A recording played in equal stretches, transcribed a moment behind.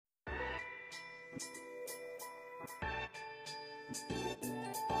And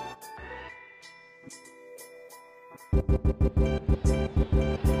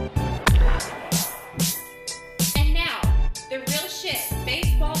now, the Real Shit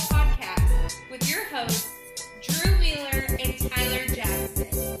Baseball Podcast with your hosts, Drew Wheeler and Tyler Jackson.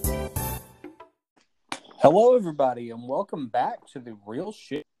 Hello, everybody, and welcome back to the Real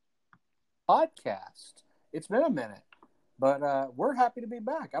Shit Podcast. It's been a minute, but we're happy to be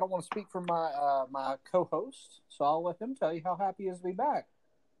back. I don't want to speak for my co-host, so I'll let him tell you how happy he is to be back.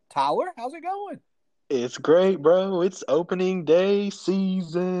 Tyler, how's it going? It's great, bro. It's opening day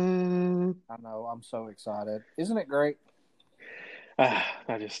season. I know, I'm so excited. Isn't it great? I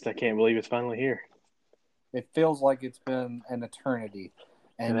can't believe it's finally here. It feels like it's been an eternity,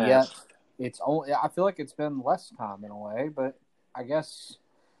 and It yet has. I feel like it's been less time in a way, but I guess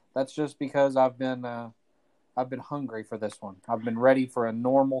that's just because I've been hungry for this one. I've been ready for a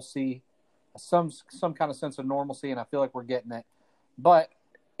normalcy, some kind of sense of normalcy, and I feel like we're getting it. But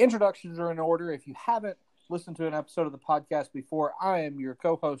introductions are in order. If you haven't listened to an episode of the podcast before, I am your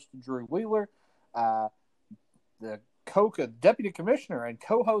co-host, Drew Wheeler, the deputy commissioner and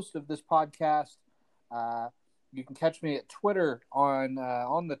co-host of this podcast. You can catch me at Twitter on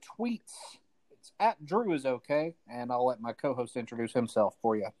the tweets. It's at Drew is okay, and I'll let my co-host introduce himself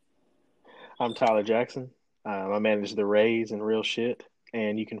for you. I'm Tyler Jackson. I manage the Rays and Real Shit,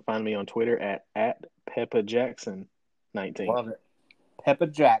 and you can find me on Twitter at PeppaJackson19. Love it. Peppa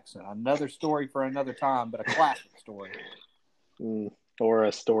Jackson, another story for another time, but a classic story. Or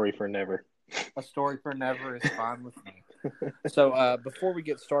a story for never. A story for never is fine with me. So before we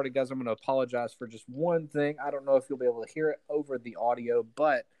get started, guys, I'm going to apologize for just one thing. I don't know if you'll be able to hear it over the audio,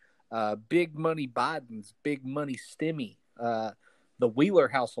 but Big Money Biden's Big Money Stimmy, the Wheeler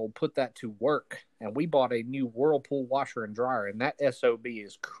household put that to work, and we bought a new Whirlpool washer and dryer, and that SOB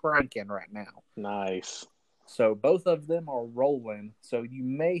is cranking right now. Nice. So both of them are rolling. So you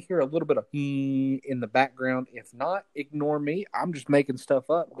may hear a little bit of in the background. If not, ignore me. I'm just making stuff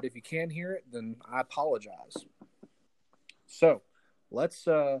up. But if you can hear it, then I apologize. So let's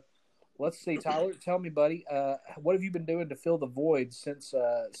see, Tyler. Tell me, buddy, what have you been doing to fill the void since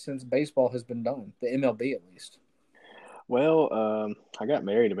baseball has been done, the MLB at least? Well, I got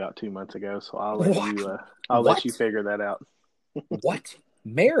married about 2 months ago, so I'll let you figure that out. What?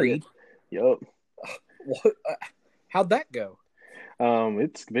 Married? Yup. What? How'd that go?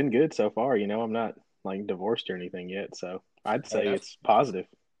 It's been good so far. I'm not divorced or anything yet, so I'd say it's positive.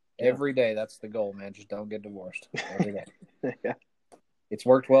 Every day, that's the goal, man. Just don't get divorced. Every day. Yeah. It's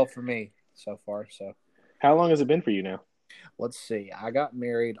worked well for me so far. So, how long has it been for you now? Let's see. I got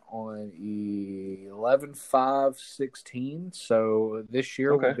married on 11/5/16, so this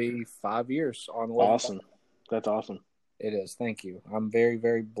year will be 5 years on 11/5. Awesome. That's awesome. It is. Thank you. I'm very,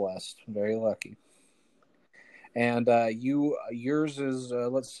 very blessed. Very lucky. And yours is,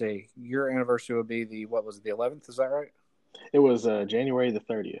 let's see, your anniversary would be the 11th? Is that right? It was January the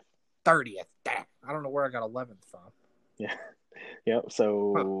 30th. 30th. Damn. I don't know where I got 11th from. Yeah. Yep.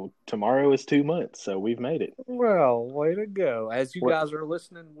 So tomorrow is 2 months, so we've made it. Well, way to go. As you guys are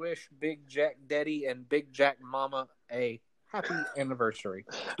listening, wish Big Jack Daddy and Big Jack Mama a happy anniversary.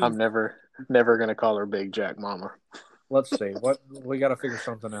 I'm never going to call her Big Jack Mama. Let's see. We got to figure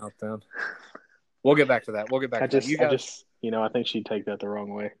something out then. We'll get back to that. I think she'd take that the wrong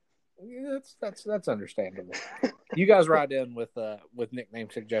way. That's understandable. You guys write in with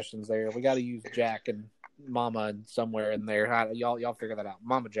nickname suggestions there. We got to use Jack and Mama and somewhere in there. Y'all figure that out.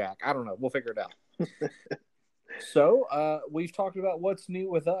 Mama Jack. I don't know. We'll figure it out. So we've talked about what's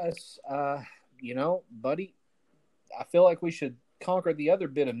new with us. Buddy, I feel like we should conquer the other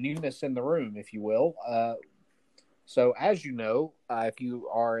bit of newness in the room, if you will. So as you know, if you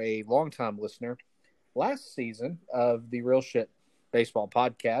are a longtime listener, last season of the Real Shit Baseball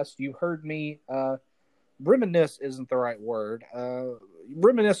Podcast, you heard me reminisce isn't the right word.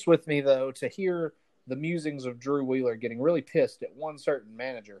 Reminisce with me, though, to hear the musings of Drew Wheeler getting really pissed at one certain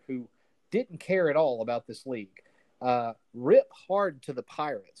manager who didn't care at all about this league. Rip hard to the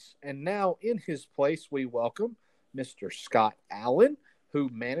Pirates. And now in his place, we welcome Mr. Scott Allen, who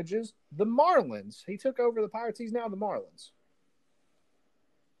manages the Marlins. He took over the Pirates. He's now the Marlins.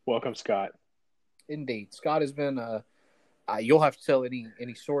 Welcome, Scott. Indeed. Scott has been you'll have to tell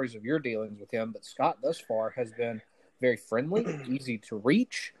any stories of your dealings with him, but Scott thus far has been very friendly, easy to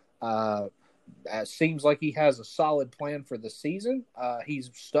reach. Seems like he has a solid plan for the season.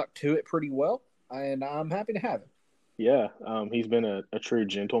 He's stuck to it pretty well, and I'm happy to have him. Yeah, he's been a true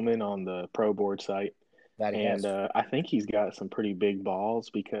gentleman on the Pro Board site. And I think he's got some pretty big balls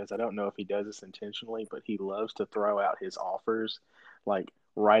because I don't know if he does this intentionally, but he loves to throw out his offers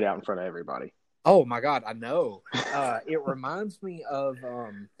right out in front of everybody. Oh my God, I know. It reminds me of,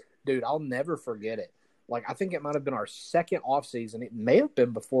 dude, I'll never forget it. Like, I think it might have been our second off season. It may have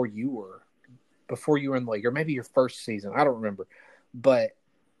been before you were in the league, or maybe your first season. I don't remember. But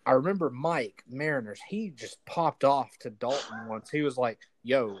I remember Mike Mariners, he just popped off to Dalton once. He was like,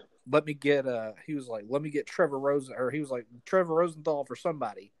 yo, let me get Trevor Rosen, or he was like Trevor Rosenthal for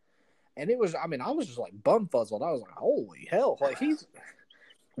somebody. And it was, I mean, I was just like bumfuzzled. I was like, holy hell, like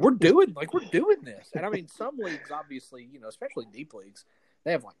we're doing this. And I mean, some leagues, obviously, especially deep leagues,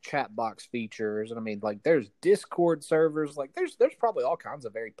 they have like chat box features. And I mean, like there's Discord servers, like there's probably all kinds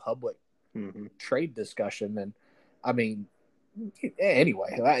of very public trade discussion. And I mean,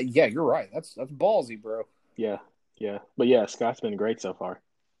 anyway, yeah, you're right. That's ballsy, bro. Yeah, yeah. But yeah, Scott's been great so far.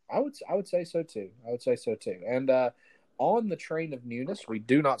 I would say so too. And on the train of newness, we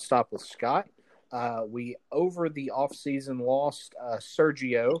do not stop with Scott. We over the offseason lost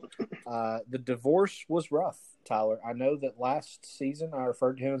Sergio. The divorce was rough, Tyler. I know that last season I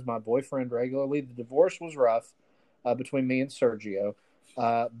referred to him as my boyfriend regularly. The divorce was rough between me and Sergio.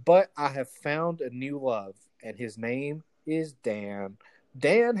 But I have found a new love, and his name is Dan.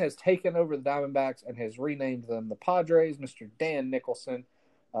 Dan has taken over the Diamondbacks and has renamed them the Padres. Mr. Dan Nicholson,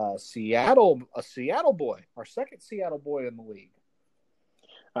 a Seattle boy, our second Seattle boy in the league.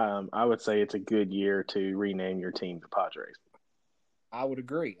 I would say it's a good year to rename your team the Padres. I would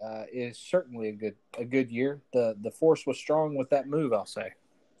agree. It is certainly a good year. The force was strong with that move, I'll say.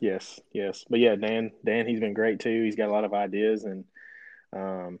 Yes. But yeah, Dan, he's been great too. He's got a lot of ideas, and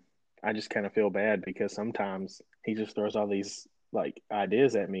I just kind of feel bad because sometimes he just throws all these like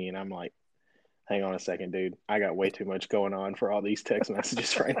ideas at me, and I'm like, hang on a second, dude. I got way too much going on for all these text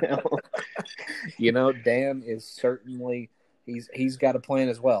messages right now. Dan is certainly he's got a plan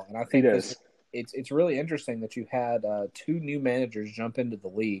as well, and I think it's really interesting that you had two new managers jump into the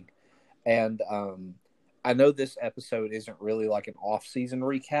league, and I know this episode isn't really like an off-season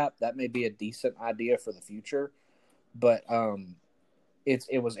recap. That may be a decent idea for the future, but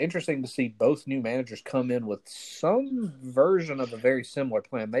it was interesting to see both new managers come in with some version of a very similar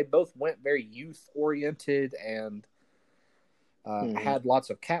plan. They both went very youth-oriented and had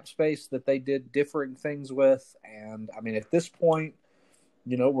lots of cap space that they did differing things with. And, I mean, at this point,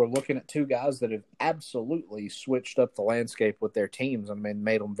 we're looking at two guys that have absolutely switched up the landscape with their teams and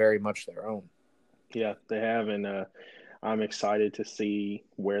made them very much their own. Yeah, they have, and I'm excited to see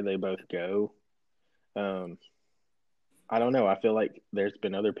where they both go. I don't know. I feel like there's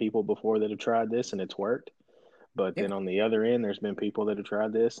been other people before that have tried this and it's worked. But then on the other end, there's been people that have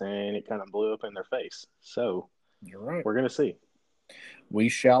tried this and it kind of blew up in their face. So you're right. We're going to see. We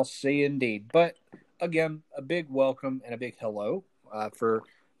shall see indeed. But again, a big welcome and a big hello for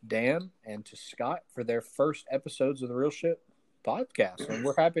Dan and to Scott for their first episodes of the Real Shit podcast. And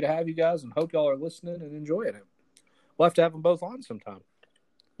we're happy to have you guys and hope y'all are listening and enjoying it. We'll have to have them both on sometime.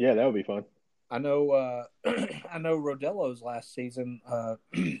 Yeah, that would be fun. I know Rodello's last season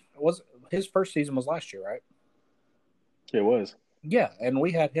was his first season was last year, right? It was. Yeah, and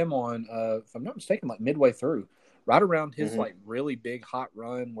we had him on, if I'm not mistaken, like midway through, right around his like really big hot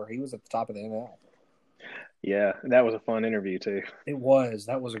run where he was at the top of the NL. Yeah, that was a fun interview too. It was.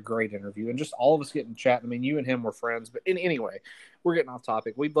 That was a great interview, and just all of us getting chatting. I mean, you and him were friends, but anyway, we're getting off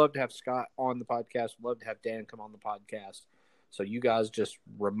topic. We'd love to have Scott on the podcast. We'd love to have Dan come on the podcast. So you guys just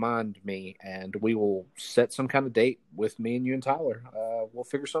remind me, and we will set some kind of date with me and you and Tyler. We'll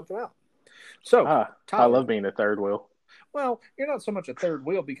figure something out. So, Tyler, I love being a third wheel. Well, you're not so much a third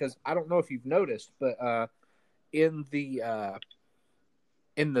wheel because I don't know if you've noticed, but in the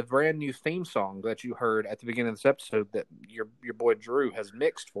brand new theme song that you heard at the beginning of this episode that your boy Drew has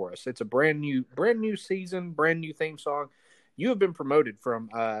mixed for us, it's a brand new season, brand new theme song. You have been promoted from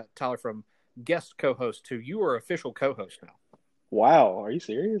Tyler from guest co-host to you are official co-host now. Wow, are you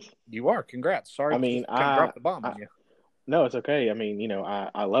serious? You are. Congrats. Sorry, I dropped the bomb on you. No, it's okay. I mean,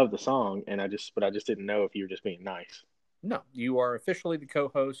 I love the song, and I just didn't know if you were just being nice. No, you are officially the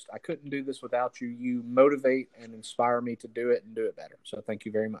co-host. I couldn't do this without you. You motivate and inspire me to do it and do it better. So thank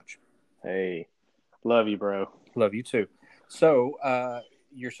you very much. Hey, love you, bro. Love you too. So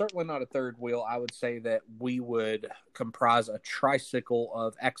you're certainly not a third wheel. I would say that we would comprise a tricycle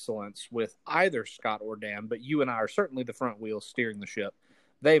of excellence with either Scott or Dan, but you and I are certainly the front wheel steering the ship.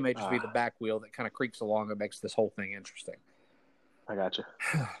 They may just be the back wheel that kind of creaks along and makes this whole thing interesting. I got you.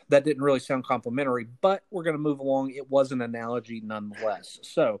 That didn't really sound complimentary, but we're going to move along. It was an analogy nonetheless.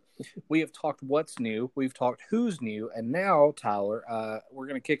 So we have talked what's new. We've talked who's new. And now, Tyler, we're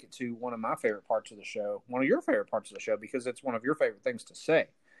going to kick it to one of my favorite parts of the show, one of your favorite parts of the show, because it's one of your favorite things to say.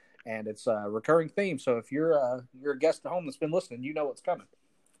 And it's a recurring theme. So if you're a guest at home that's been listening, you know what's coming.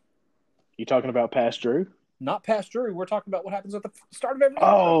 You talking about past Drew? Not past Drew. We're talking about what happens at the start of every episode.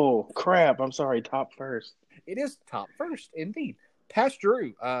 Oh, crap. I'm sorry. Top first. It is top first, indeed. Past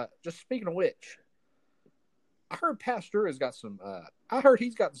Drew, just speaking of which, I heard Past Drew has got some, I heard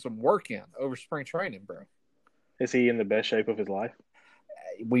he's gotten some work in over spring training, bro. Is he in the best shape of his life?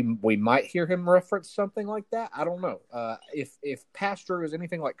 We might hear him reference something like that. I don't know. If Past Drew is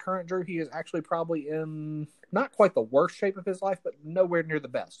anything like current Drew, he is actually probably in not quite the worst shape of his life, but nowhere near the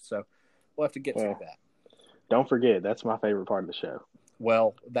best. So we'll have to get through that. Don't forget, that's my favorite part of the show.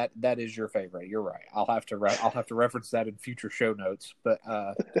 Well, that is your favorite. You're right. I'll have to reference that in future show notes. But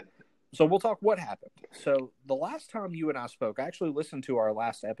so we'll talk what happened. So the last time you and I spoke, I actually listened to our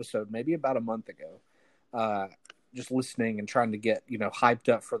last episode maybe about a month ago. Just listening and trying to get hyped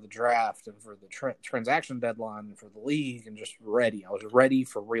up for the draft and for the transaction deadline and for the league and just ready. I was ready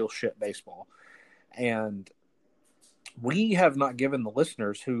for real shit baseball, and we have not given the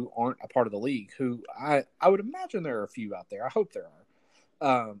listeners who aren't a part of the league, who I would imagine there are a few out there. I hope there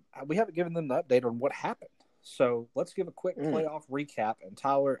are. We haven't given them the update on what happened. So let's give a quick playoff recap. And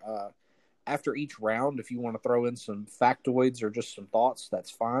Tyler, after each round, if you want to throw in some factoids or just some thoughts,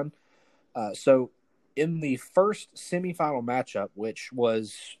 that's fine. So in the first semifinal matchup, which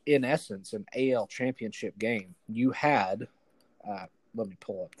was in essence an AL championship game, you had, let me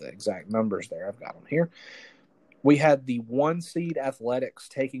pull up the exact numbers there. I've got them here. We had the 1 seed Athletics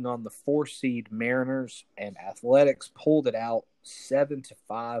taking on the 4 seed Mariners, and Athletics pulled it out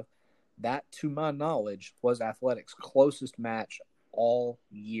 7-5. That, to my knowledge, was Athletics' closest match all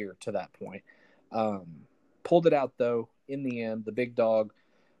year to that point. Pulled it out, though, in the end. The big dog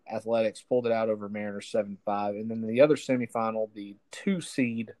Athletics pulled it out over Mariners 7-5. And then the other semifinal, the 2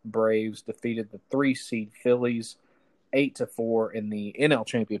 seed Braves defeated the 3 seed Phillies 8-4 in the NL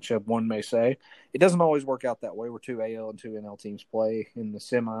Championship, one may say. It doesn't always work out that way where 2 AL and 2 NL teams play in the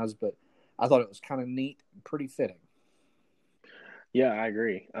semis, but I thought it was kind of neat and pretty fitting. Yeah, I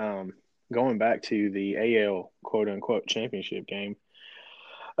agree. Going back to the AL quote-unquote championship game,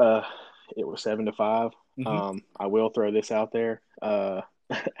 it was 7-5. Mm-hmm. I will throw this out there.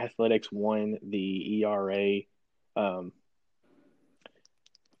 Athletics won the ERA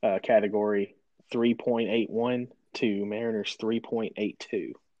category 3.81 to Mariners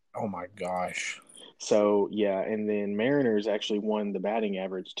 3.82. Oh my gosh. So yeah, and then Mariners actually won the batting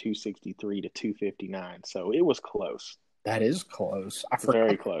average 263 to 259. So it was close. That is close.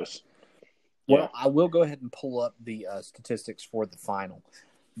 Very close. Well, Yeah. I will go ahead and pull up the statistics for the final,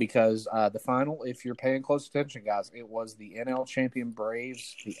 because the final, if you're paying close attention, guys, it was the NL champion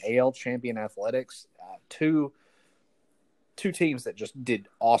Braves, the AL champion Athletics, two teams that just did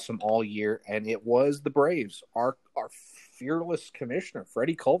awesome all year, and it was the Braves. Our fearless commissioner,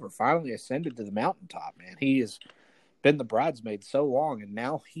 Freddie Culver, finally ascended to the mountaintop, man. He has been the bridesmaid so long, and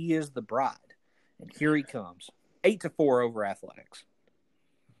now he is the bride. And here he comes. 8-4 over Athletics.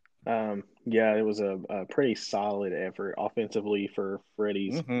 Yeah, it was a pretty solid effort offensively for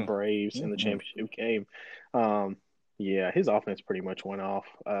Freddie's Braves in the championship game. Yeah, his offense pretty much went off.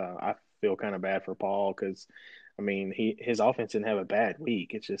 I feel kind of bad for Paul because, I mean, his offense didn't have a bad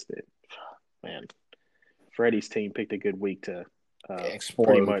week. It's just that, man, Freddie's team picked a good week to explode.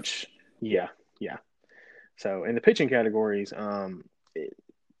 Pretty much. Yeah. So in the pitching categories,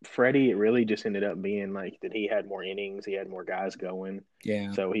 Freddie, it really just ended up being like that he had more innings, he had more guys going.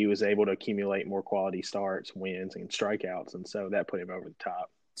 Yeah. So he was able to accumulate more quality starts, wins, and strikeouts, and so that put him over the top.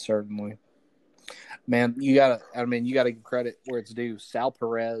 Certainly. Man, you gotta give credit where it's due. Sal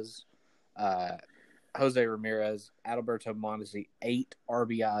Perez, Jose Ramirez, Adalberto Mondesi, 8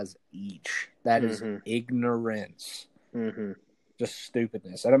 RBIs each. That is ignorance. Mm-hmm. Just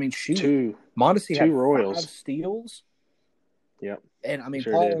stupidness. And I mean, Mondesi had Royals. 5 steals. Yep. And I mean,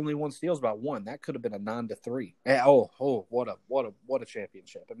 Sure Paul did. only won steals by 1. That could have been a 9-3. Oh, what a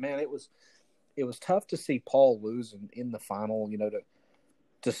championship! And man, it was tough to see Paul lose in the final.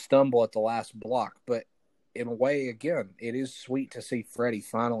 To stumble at the last block, but in a way, again, it is sweet to see Freddie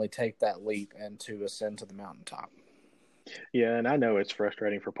finally take that leap and to ascend to the mountaintop. Yeah, and I know it's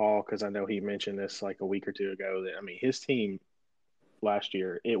frustrating for Paul because I know he mentioned this like a week or two ago that, I mean, his team last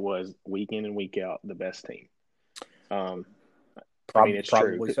year, it was week in and week out the best team. I mean, it's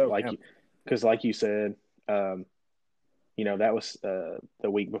true. Because like you said, that was the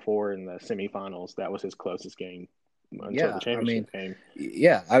week before in the semifinals. That was his closest game until the championship game.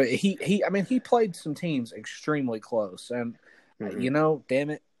 Yeah, he played some teams extremely close, and damn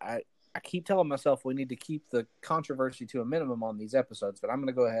it, I keep telling myself we need to keep the controversy to a minimum on these episodes, but I'm going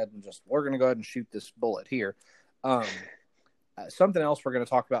to go ahead and shoot this bullet here. Something else we're going to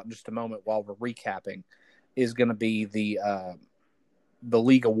talk about in just a moment while we're recapping is going to be the the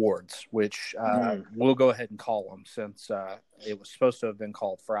league awards, which we'll go ahead and call them since it was supposed to have been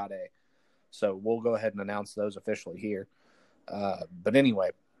called Friday. So we'll go ahead and announce those officially here. But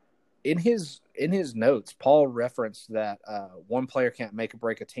anyway, in his notes, Paul referenced that one player can't make or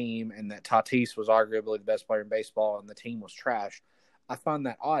break a team, and that Tatis was arguably the best player in baseball, and the team was trash. I find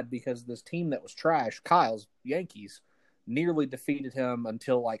that odd because this team that was trash, Kyle's Yankees, nearly defeated him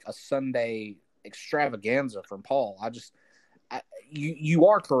until like a Sunday extravaganza from Paul. You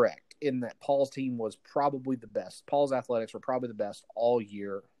are correct in that Paul's team was probably the best. Paul's Athletics were probably the best all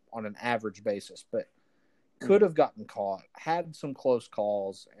year on an average basis, but could have gotten caught, had some close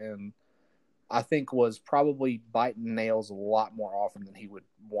calls, and I think was probably biting nails a lot more often than he would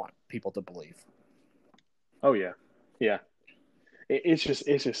want people to believe. Oh yeah, yeah. It's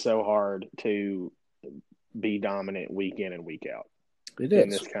just so hard to be dominant week in and week out. It is in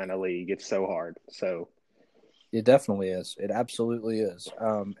this kind of league. It's so hard. So it definitely is. It absolutely is.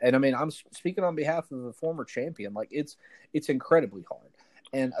 And I mean, I'm speaking on behalf of a former champion. Like it's incredibly hard.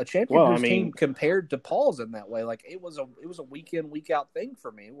 And a champion team compared to Paul's in that way, like it was a week in, week out thing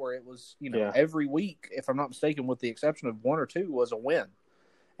for me, where it was every week, if I'm not mistaken, with the exception of one or two, was a win,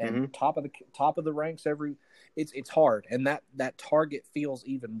 and top of the ranks every. It's hard, and that target feels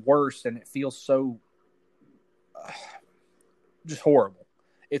even worse, and it feels so just horrible.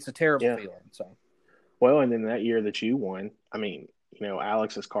 It's a terrible feeling. So, well, and then that year that you won, I mean,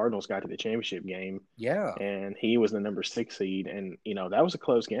 Alex's Cardinals got to the championship game. Yeah. And he was the number 6 seed. And, that was a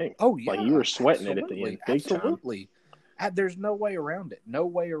close game. Oh, yeah. Like you were sweating it at the end. Big absolutely. Time. There's no way around it. No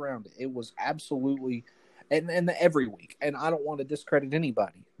way around it. It was absolutely – and every week. And I don't want to discredit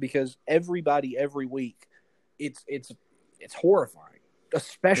anybody because everybody every week, it's horrifying,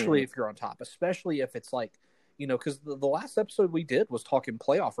 especially if you're on top, especially if it's like, because the last episode we did was talking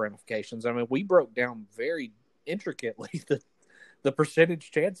playoff ramifications. I mean, we broke down very intricately the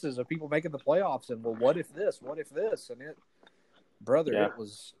percentage chances of people making the playoffs, and well, what if this, and it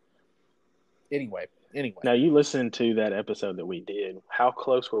was anyway. Now you listened to that episode that we did. How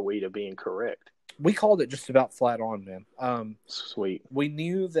close were we to being correct? We called it just about flat on, man. Sweet. We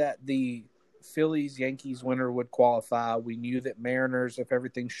knew that the Phillies Yankees winner would qualify. We knew that Mariners, if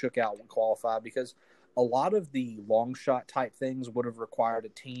everything shook out, would qualify because a lot of the long shot type things would have required a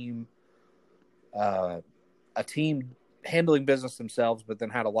team handling business themselves, but then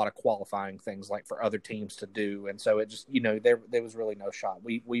had a lot of qualifying things like for other teams to do. And so it just, there was really no shot.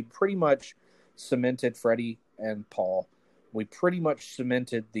 We pretty much cemented Freddie and Paul. We pretty much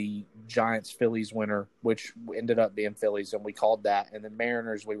cemented the Giants-Phillies winner, which ended up being Phillies, and we called that. And then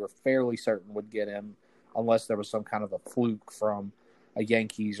Mariners, we were fairly certain would get him unless there was some kind of a fluke from a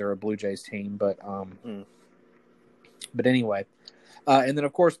Yankees or a Blue Jays team. But anyway, and then,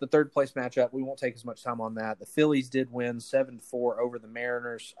 of course, the third place matchup, we won't take as much time on that. The Phillies did win 7-4 over the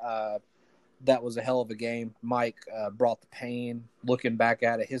Mariners. That was a hell of a game. Mike brought the pain. Looking back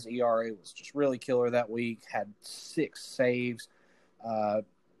at it, his ERA was just really killer that week, had 6 saves.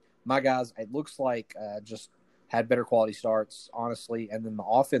 My guys, it looks like just had better quality starts, honestly. And then the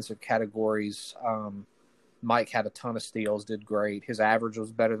offensive categories, Mike had a ton of steals, did great. His average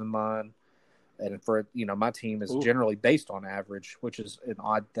was better than mine. And for, my team is generally based on average, which is an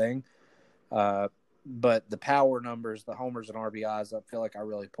odd thing. But the power numbers, the homers and RBIs, I feel like I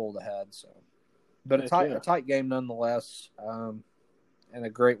really pulled ahead. So, but a tight game nonetheless, and a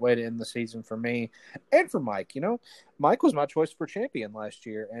great way to end the season for me and for Mike. Mike was my choice for champion last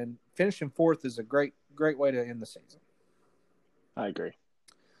year, and finishing 4th is a great way to end the season. I agree.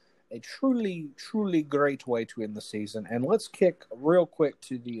 A truly, truly great way to end the season. And let's kick real quick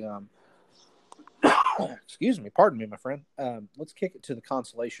to the excuse me, pardon me, my friend. Let's kick it to the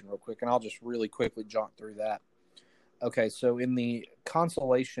consolation real quick, and I'll just really quickly jaunt through that. Okay, so in the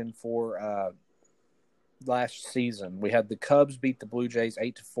consolation for last season, we had the Cubs beat the Blue Jays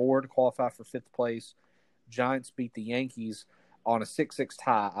 8-4 to qualify for 5th place. Giants beat the Yankees on a 6-6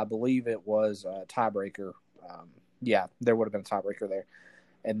 tie. I believe it was a tiebreaker. Yeah, there would have been a tiebreaker there.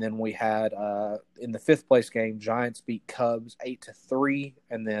 And then we had in the 5th place game, Giants beat Cubs 8-3,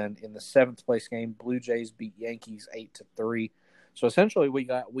 and then in the 7th place game, Blue Jays beat Yankees 8-3. So essentially, we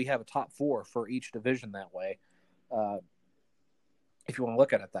have a top 4 for each division that way, if you want to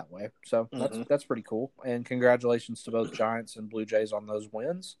look at it that way. So that's pretty cool. And congratulations to both Giants and Blue Jays on those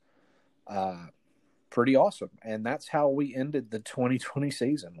wins. Pretty awesome. And that's how we ended the 2020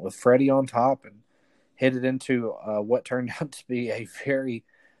 season, with Freddie on top and headed into what turned out to be a very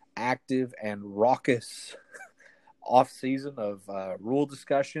active and raucous off-season of rule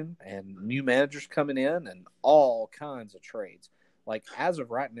discussion and new managers coming in and all kinds of trades. Like, as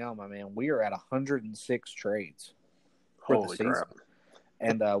of right now, my man, we are at 106 trades for the season. Crap.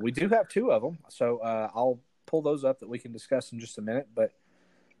 And we do have two of them, so I'll pull those up that we can discuss in just a minute. But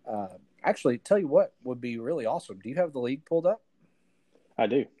actually, tell you what would be really awesome. Do you have the league pulled up? I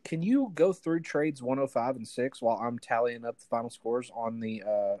do. Can you go through trades 105 and 6 while I'm tallying up the final scores on the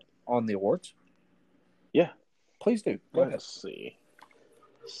awards? Yeah. Please do. Go ahead. Let's see.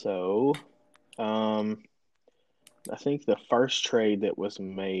 So, I think the first trade that was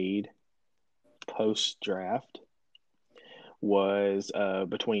made post-draft was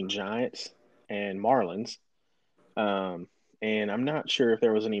between Giants and Marlins. And I'm not sure if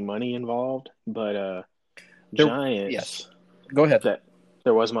there was any money involved, but Giants. Yes. Go ahead. That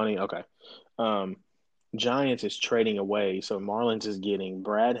there was money. Okay. Giants is trading away, so Marlins is getting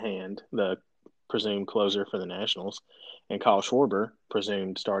Brad Hand, the presumed closer for the Nationals, and Kyle Schwarber,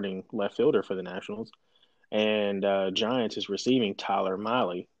 presumed starting left fielder for the Nationals. And Giants is receiving Tyler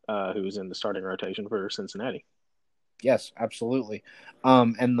Miley, who's in the starting rotation for Cincinnati. Yes, absolutely.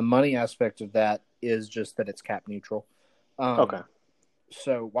 And the money aspect of that is just that it's cap neutral. Okay.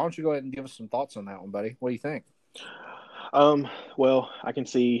 So why don't you go ahead and give us some thoughts on that one, buddy? What do you think? Well, I can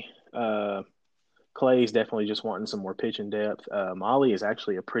see Clay's definitely just wanting some more pitching depth. Molly is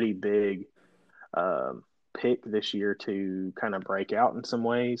actually a pretty big pick this year to kind of break out in some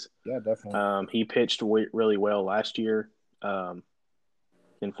ways. Yeah, definitely. He pitched really well last year.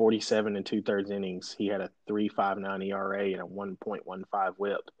 In 47 and 2/3 innings, he had a 3.59 ERA and a 1.15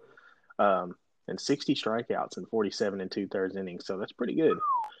 WHIP, and 60 strikeouts in 47 and 2/3 innings. So that's pretty good.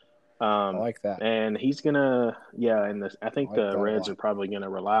 I like that. And he's gonna, and I think like the Reds are probably gonna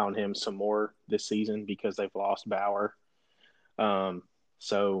rely on him some more this season because they've lost Bauer.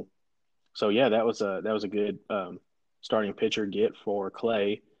 So yeah, that was a good starting pitcher get for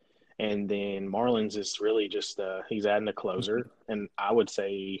Clay. And then Marlins is really just he's adding a closer, and I would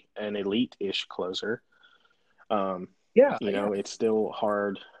say an elite-ish closer. It's still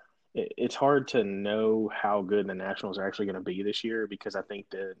hard. It's hard to know how good the Nationals are actually going to be this year because I think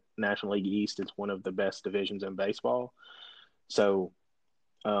the National League East is one of the best divisions in baseball. So,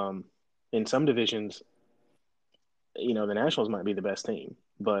 in some divisions, the Nationals might be the best team,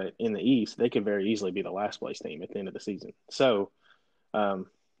 but in the East, they could very easily be the last place team at the end of the season. So,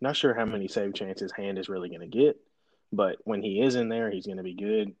 not sure how many save chances Hand is really going to get, but when he is in there, he's going to be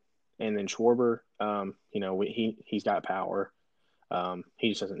good. And then Schwarber, he's got power. He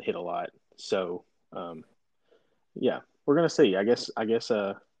just doesn't hit a lot. So, we're going to see. I guess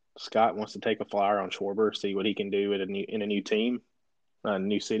Scott wants to take a flyer on Schwarber, see what he can do in a new team,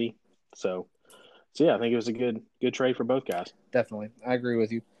 new city. So yeah, I think it was a good trade for both guys. Definitely. I agree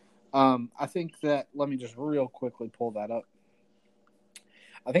with you. I think that, let me just real quickly pull that up.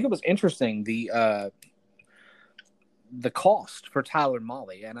 I think it was interesting, the cost for Tyler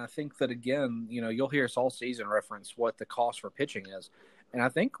Mahle. And I think that, again, you'll hear us all season reference what the cost for pitching is. And I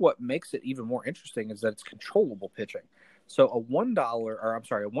think what makes it even more interesting is that it's controllable pitching. So a $1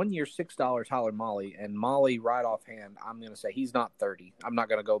 1-year $6 Tyler Mahle, and Mahle right offhand, I'm going to say he's not 30. I'm not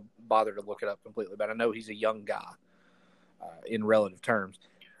going to go bother to look it up completely, but I know he's a young guy in relative terms.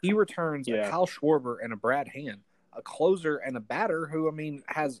 He returns a Kyle Schwarber and a Brad Hand, a closer and a batter who,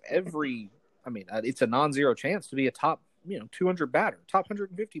 has it's a non-zero chance to be a top, 200 batter, top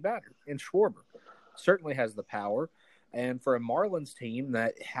 150 batter. And Schwarber certainly has the power. And for a Marlins team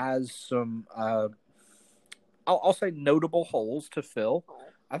that has some, I'll say notable holes to fill,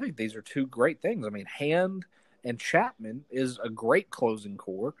 I think these are two great things. Hand and Chapman is a great closing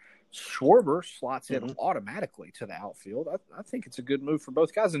core. Schwarber slots in automatically to the outfield. I think it's a good move for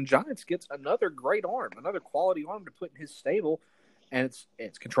both guys. And Giants gets another great arm, another quality arm to put in his stable, and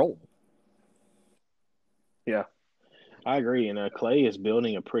it's controllable. Yeah, I agree. And Clay is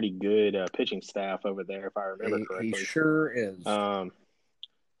building a pretty good pitching staff over there, if I remember correctly. He sure is. So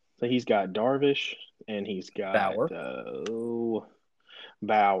he's got Darvish, and he's got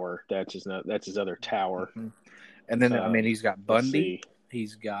Bauer. That's his other tower. Mm-hmm. And then he's got Bundy.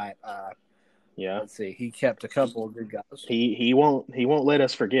 He's got Let's see. He kept a couple of good guys. He won't let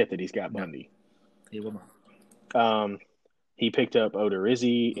us forget that he's got Bundy. He will not. He picked up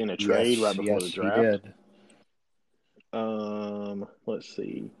Odorizzi in a trade right before the draft. He did. Let's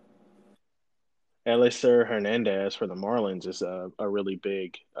see. Eliezer Hernandez for the Marlins is a really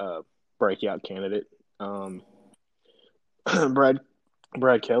big breakout candidate. Brad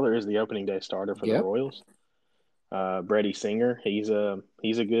Keller is the opening day starter for the Royals. Brady Singer, he's a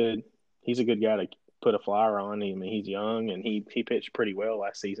good guy to put a flyer on. He's young and he pitched pretty well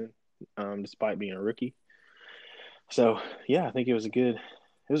last season, despite being a rookie. So yeah, I think it was a good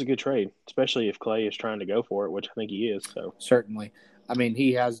trade, especially if Clay is trying to go for it, which I think he is. So certainly,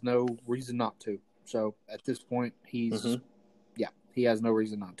 he has no reason not to. So at this point, he's He has no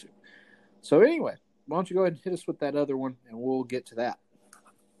reason not to. So anyway, why don't you go ahead and hit us with that other one, and we'll get to that.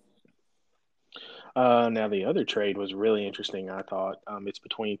 Now, the other trade was really interesting, I thought. It's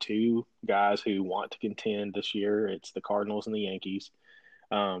between two guys who want to contend this year. It's the Cardinals and the Yankees.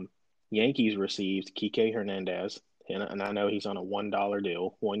 Yankees received Kike Hernandez, and I know he's on a $1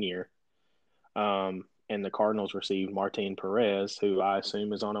 deal, 1 year. And the Cardinals received Martin Perez, who I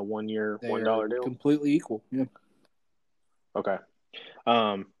assume is on a 1 year, $1 deal. Completely equal. Yeah. Okay.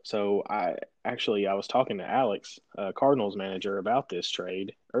 So I was talking to Alex, Cardinals manager, about this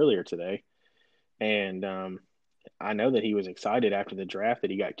trade earlier today. And I know that he was excited after the draft that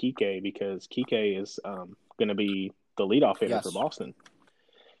he got Kike because Kike is going to be the leadoff hitter for Boston.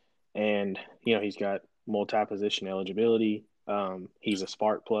 And, he's got multi-position eligibility. He's a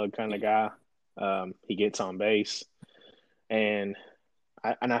spark plug kind of guy. He gets on base. And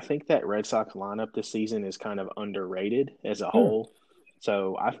I think that Red Sox lineup this season is kind of underrated as a whole.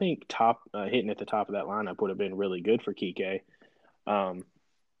 So I think hitting at the top of that lineup would have been really good for Kike.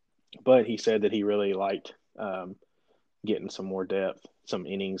 But he said that he really liked getting some more depth, some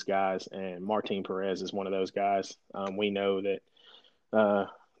innings guys, and Martin Perez is one of those guys. We know that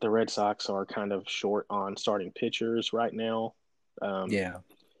the Red Sox are kind of short on starting pitchers right now.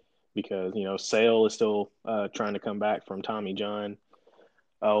 Because, Sale is still trying to come back from Tommy John.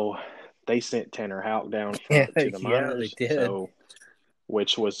 Oh, they sent Tanner Houck down to the minors. They did.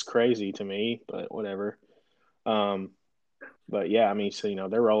 Which was crazy to me, but whatever. But yeah,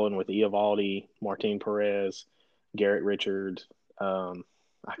 they're rolling with Eovaldi, Martin Perez, Garrett Richards. I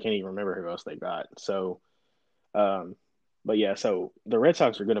can't even remember who else they got. So, but yeah, so the Red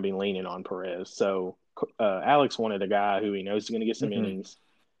Sox are going to be leaning on Perez. So Alex wanted a guy who he knows is going to get some innings.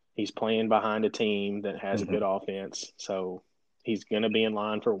 He's playing behind a team that has a good offense. So he's going to be in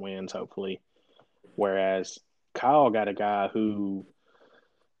line for wins, hopefully. Whereas Kyle got a guy who,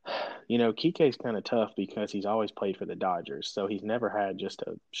 Kike's kind of tough because he's always played for the Dodgers. So he's never had just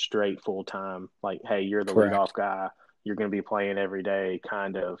a straight full-time, like, hey, you're the leadoff guy. You're going to be playing every day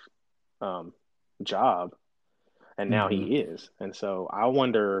kind of job. And now he is. And so I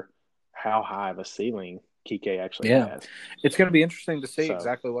wonder how high of a ceiling Kike actually has. It's going to be interesting to see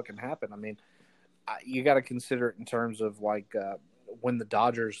exactly what can happen. You got to consider it in terms of when the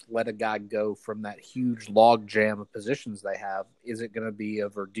Dodgers let a guy go from that huge log jam of positions they have. Is it going to be a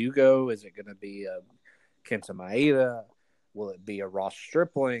Verdugo? Is it going to be a Kenta Maeda? Will it be a Ross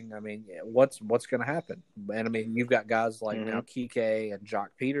Stripling? What's going to happen? And you've got guys like now Kike and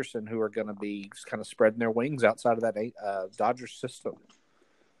Jock Peterson who are going to be just kind of spreading their wings outside of that Dodgers system.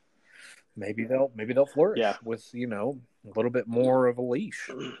 Maybe they'll flourish with a little bit more of a leash.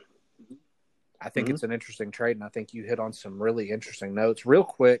 I think it's an interesting trade, and I think you hit on some really interesting notes. Real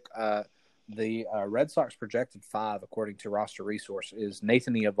quick, the Red Sox projected 5, according to Roster Resource, is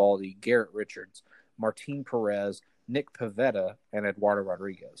Nathan Eovaldi, Garrett Richards, Martin Perez, Nick Pivetta, and Eduardo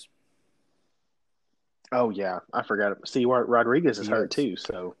Rodriguez. Oh, yeah. I forgot. See, Rodriguez is hurt, too,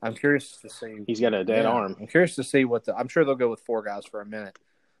 so I'm curious to see. He's got a dead arm. I'm curious to see I'm sure they'll go with 4 guys for a minute,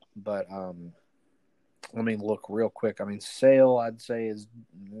 but let me look real quick. Sale, I'd say, is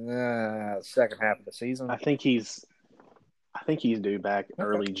second half of the season. I think he's due back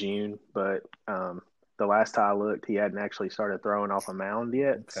early June, but the last time I looked, he hadn't actually started throwing off a mound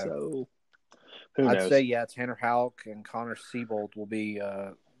yet. Okay. So who knows? I'd say, Tanner Houck and Connor Siebold will be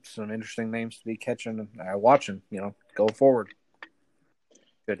some interesting names to be catching, watching, going forward.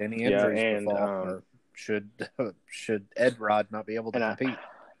 Should any injuries befall, or should Ed Rod not be able to compete?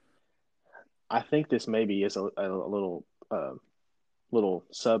 I think this maybe is a little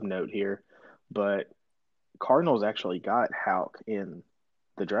sub note here, but Cardinals actually got Houck in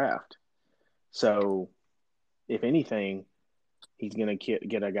the draft. So if anything, he's going to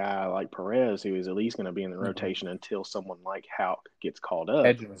get a guy like Perez who is at least going to be in the rotation until someone like Houck gets called up.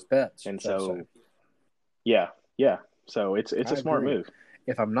 Hedging his bets. And so, yeah. So it's a smart move.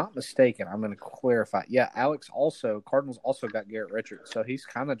 If I'm not mistaken, I'm going to clarify. Yeah, Cardinals also got Garrett Richards. So he's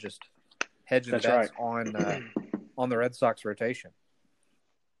kind of just hedging bets on the Red Sox rotation.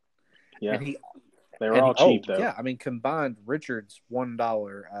 Yeah. They were all cheap, though. Yeah, combined, Richards,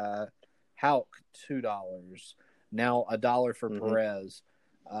 $1, Houck, $2, now $1 for Perez.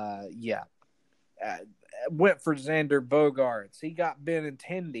 Went for Xander Bogaerts. He got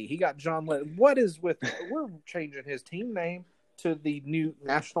Benintendi. He got John Lett. What is with – we're changing his team name to the new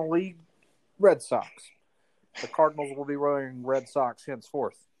National League Red Sox. The Cardinals will be wearing Red Sox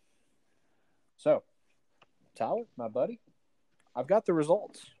henceforth. So, Tyler, my buddy, I've got the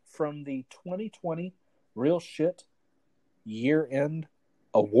results from the 2020 Real Shit year-end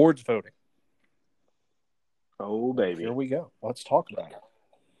awards voting. Oh, baby. Here we go. Let's talk about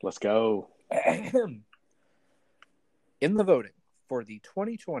Let's go. it. In the voting for the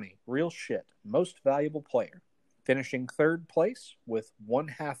 2020 Real Shit Most Valuable Player, finishing third place with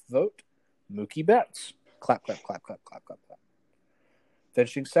 1/2 vote, Mookie Betts. Clap, clap, clap, clap, clap, clap, clap.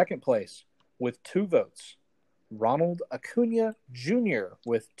 Finishing second place with 2 votes, Ronald Acuna Jr.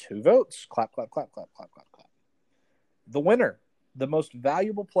 with 2 votes. Clap, clap, clap, clap, clap, clap, clap. The winner, the most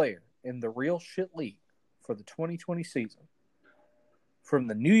valuable player in the Real Shit League for the 2020 season. From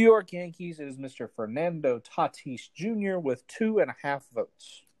the New York Yankees, it is Mr. Fernando Tatis Jr. with 2.5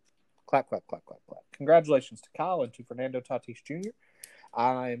 votes. Clap, clap, clap, clap, clap. Congratulations to Kyle and to Fernando Tatis Jr.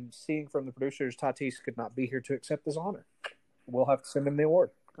 I'm seeing from the producers Tatis could not be here to accept this honor. We'll have to send him the award.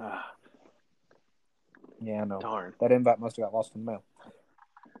 Yeah, no. Darn. That invite must have got lost in the mail.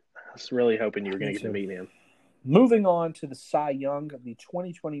 I was really hoping you were going to get to meet him. Moving on to the Cy Young, the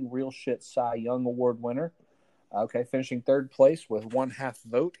 2020 Real Shit Cy Young Award winner. Okay, finishing third place with 1/2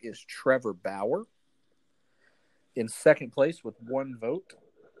 vote is Trevor Bauer. In second place with 1 vote,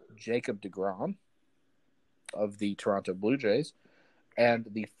 Jacob deGrom of the Toronto Blue Jays. And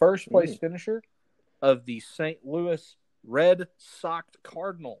the first place finisher of the St. Louis Red Sox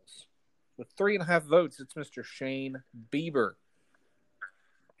Cardinals. With 3.5 votes, it's Mr. Shane Bieber.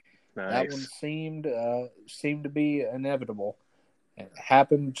 Nice. That one seemed to be inevitable. And it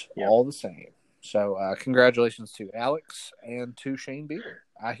happened all the same. So congratulations to Alex and to Shane Bieber.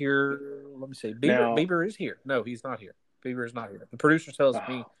 I hear, let me see, Bieber is here. No, he's not here. Bieber is not here. The producer tells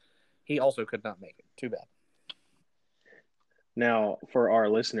me he also could not make it. Too bad. Now, for our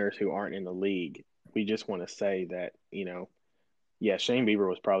listeners who aren't in the league, we just want to say that, Shane Bieber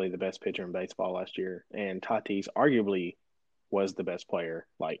was probably the best pitcher in baseball last year, and Tatis arguably was the best player,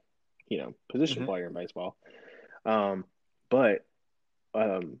 position player in baseball. But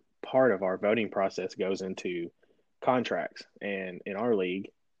part of our voting process goes into contracts, and in our league,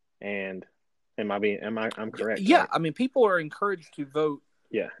 and I'm correct? Yeah, right? I mean, people are encouraged to vote.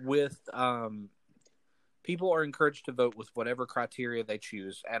 Yeah. With people are encouraged to vote with whatever criteria they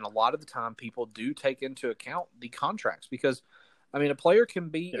choose, and a lot of the time, people do take into account the contracts because, I mean, a player can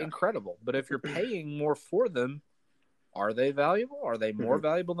be incredible, but if you're paying more for them, are they valuable? Are they more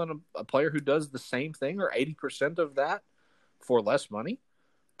valuable than a player who does the same thing or 80% of that for less money?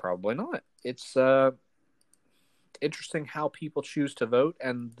 Probably not. It's interesting how people choose to vote,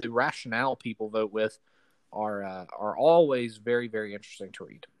 and the rationale people vote with are always very, very interesting to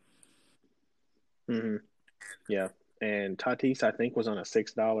read. Mm-hmm. Yeah, and Tatis, I think, was on a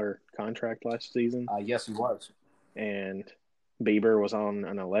 $6 contract last season. Yes, he was. And Bieber was on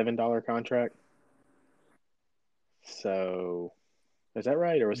an $11 contract. So, is that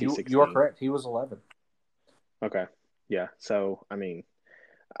right, or was he 16? You are correct. He was 11. Okay. Yeah. So, I mean,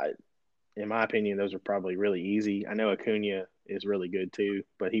 in my opinion, those are probably really easy. I know Acuna is really good too,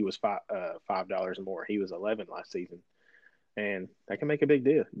 but he was $5 more. He was 11 last season, and that can make a big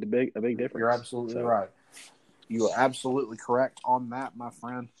deal, a big difference. You're absolutely right. You are absolutely correct on that, my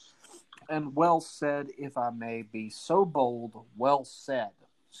friend. And well said, if I may be so bold. Well said.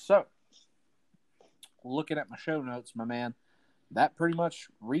 So, looking at my show notes, my man, that pretty much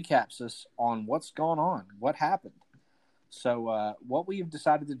recaps us on what's gone on, what happened. So what we've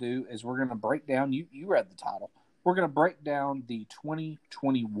decided to do is we're going to break down, you read the title, we're going to break down the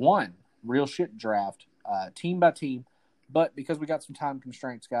 2021 Real Shit Draft team by team. But because we got some time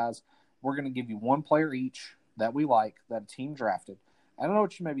constraints, guys, we're going to give you one player each that we like, that a team drafted. I don't know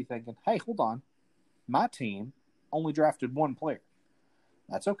what you may be thinking. Hey, hold on. My team only drafted one player.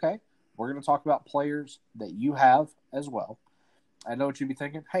 That's okay. We're going to talk about players that you have as well. I know what you'd be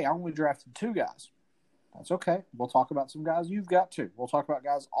thinking. Hey, I only drafted 2 guys. That's okay. We'll talk about some guys you've got too. We'll talk about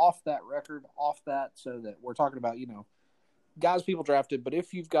guys off that record, off that, so that we're talking about, guys people drafted. But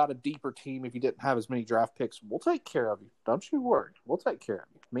if you've got a deeper team, if you didn't have as many draft picks, we'll take care of you. Don't you worry. We'll take care of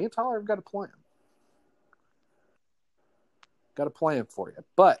you. Me and Tyler have got a plan. Got a plan for you.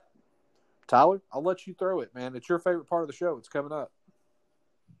 But, Tyler, I'll let you throw it, man. It's your favorite part of the show. It's coming up.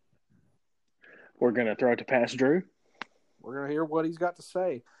 We're going to throw it to Past Drew. We're going to hear what he's got to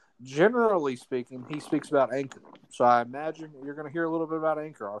say. Generally speaking, he speaks about Anchor. So I imagine you're going to hear a little bit about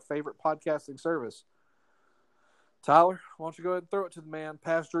Anchor, our favorite podcasting service. Tyler, why don't you go ahead and throw it to the man?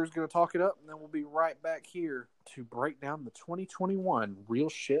 Past Drew's going to talk it up, and then we'll be right back here to break down the 2021 Real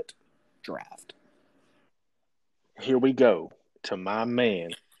Shit Draft. Here we go to my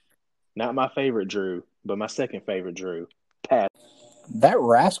man. Not my favorite Drew, but my second favorite Drew, Past. That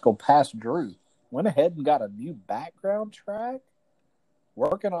rascal Past Drew went ahead and got a new background track,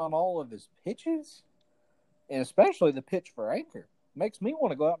 working on all of his pitches, and especially the pitch for Anchor. Makes me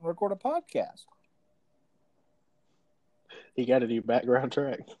want to go out and record a podcast. He got a new background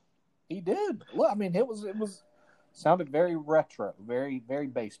track. He did. Look, I mean, it was sounded very retro, very very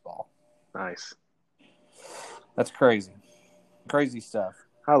baseball. Nice. That's crazy, crazy stuff.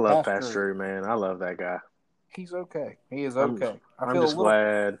 I love Pastor, Drew, man. I love that guy. he's okay. He is okay. I I'm feel just a little.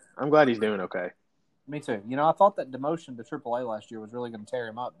 glad. I'm glad he's doing okay. Me too. You know, I thought that demotion to AAA last year was really going to tear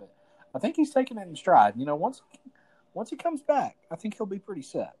him up, but I think he's taking it in stride. You know, once he comes back, I think he'll be pretty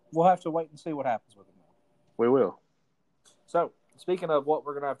set. We'll have to wait and see what happens with him. We will. So, speaking of what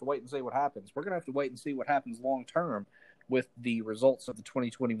we're going to have to wait and see what happens, we're going to have to wait and see what happens long term with the results of the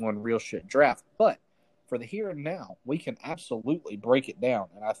 2021 Real Shit Draft. But for the here and now, we can absolutely break it down.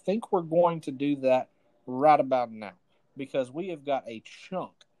 And I think we're going to do that right about now because we have got a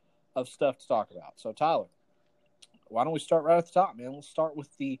chunk of stuff to talk about. So, Tyler, why don't we start right at the top, man? Let's start with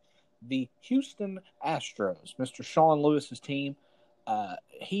the Houston Astros, Mr. Sean Lewis's team.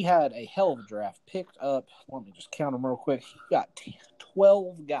 He had a hell of a draft. Picked up, let me just count them real quick. He got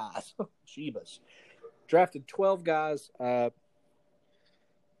 12 guys. Jeebus. Drafted 12 guys. I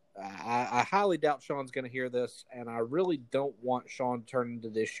highly doubt Sean's going to hear this, and I really don't want Sean to turn into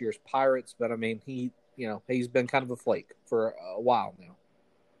this year's Pirates, but I mean, he's been kind of a flake for a while now.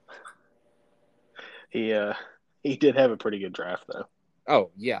 He did have a pretty good draft, though.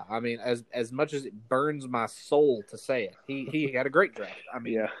 Oh, yeah. I mean, as much as it burns my soul to say it, he had a great draft. I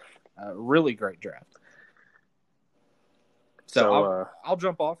mean, yeah. Really great draft. So I'll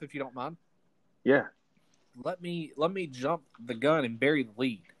jump off if you don't mind. Yeah. Let me jump the gun and bury the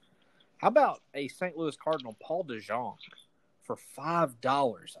lead. How about a St. Louis Cardinal, Paul DeJong, for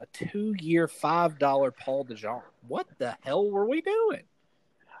 $5, a 2-year $5 Paul DeJong? What the hell were we doing?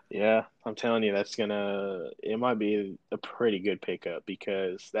 Yeah, I'm telling you, it might be a pretty good pickup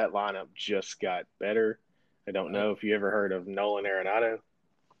because that lineup just got better. I don't know if you ever heard of Nolan Arenado.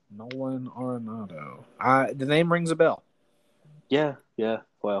 Nolan Arenado. The name rings a bell. Yeah.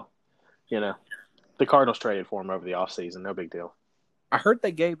 Well, the Cardinals traded for him over the offseason. No big deal. I heard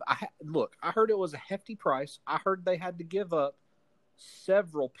they gave I heard it was a hefty price. I heard they had to give up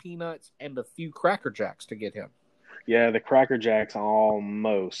several peanuts and a few Cracker Jacks to get him. Yeah, the Cracker Jacks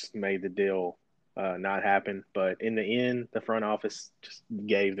almost made the deal not happen, but in the end, the front office just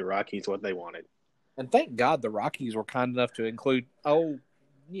gave the Rockies what they wanted. And thank God the Rockies were kind enough to include,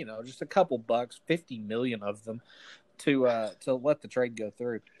 just a couple bucks, 50 million of them, to let the trade go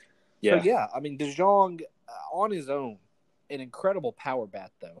through. Yeah. So yeah, I mean DeJong on his own, an incredible power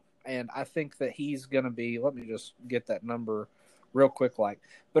bat though, and I think that he's going to be. Let me just get that number real quick,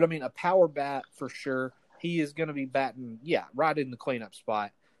 but I mean a power bat for sure. He is going to be batting, right in the cleanup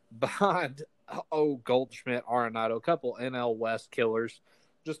spot behind, Goldschmidt, Arenado, a couple NL West killers,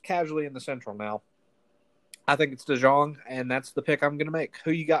 just casually in the Central now. I think it's DeJong, and that's the pick I'm going to make.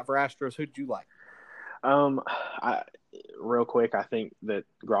 Who you got for Astros? Who did you like? Real quick, I think that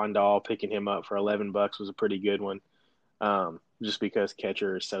Grandal picking him up for $11 was a pretty good one, just because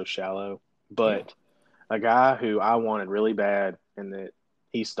catcher is so shallow. But a guy who I wanted really bad and that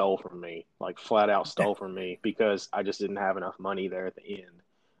he stole from me, like flat out stole from me because I just didn't have enough money there at the end,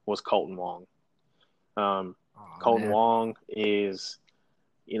 was Colton Wong. Colton Wong is,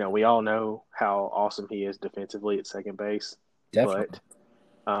 we all know how awesome he is defensively at second base. Definitely.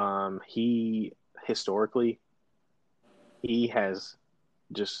 But he has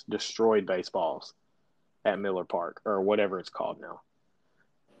just destroyed baseballs at Miller Park or whatever it's called now.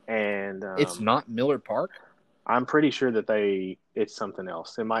 And it's not Miller Park? I'm pretty sure that it's something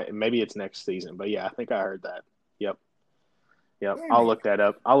else. Maybe it's next season, but yeah, I think I heard that. Yep. I'll look that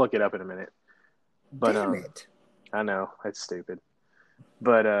up. I'll look it up in a minute. But Damn it. I know it's stupid,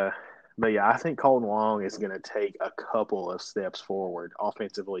 but yeah, I think Colton Wong is going to take a couple of steps forward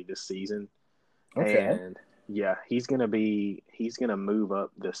offensively this season. Okay. And yeah, he's going to move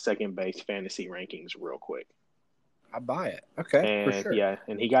up the second base fantasy rankings real quick. I buy it. Okay, and for sure. Yeah,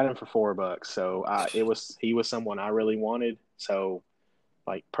 and he got him for $4. So he was someone I really wanted. So,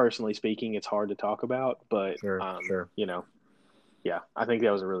 like personally speaking, it's hard to talk about, but Sure. Yeah, I think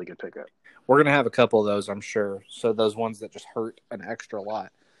that was a really good pickup. We're gonna have a couple of those, I'm sure. So those ones that just hurt an extra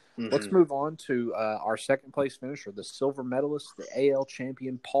lot. Mm-hmm. Let's move on to our second place finisher, the silver medalist, the AL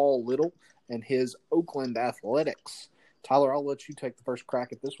champion Paul Little, and his Oakland Athletics. Tyler, I'll let you take the first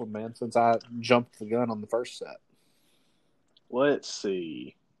crack at this one, man, since I jumped the gun on the first set. Let's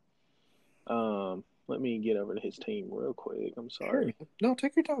see. Let me get over to his team real quick. I'm sorry. Sure. No,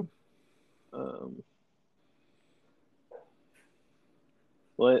 take your time.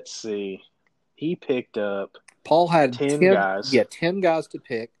 Let's see. He picked up. Paul had 10 guys. Yeah, 10 guys to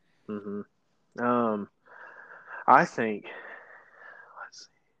pick. Mm-hmm. I think. Let's see.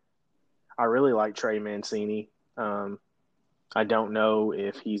 I really like Trey Mancini. I don't know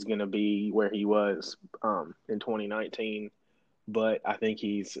if he's going to be where he was in 2019, but I think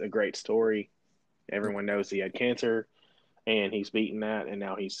he's a great story. Everyone knows he had cancer, and he's beaten that, and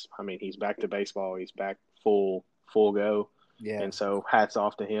now he's back to baseball. He's back full go. Yeah. And so hats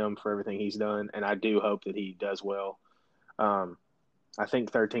off to him for everything he's done, and I do hope that he does well. I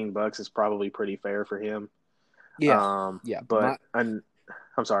think $13 is probably pretty fair for him. Yeah. But I'm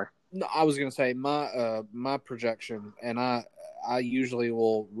sorry. No, I was gonna say my projection, and I usually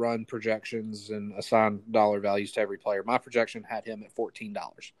will run projections and assign dollar values to every player. My projection had him at $14.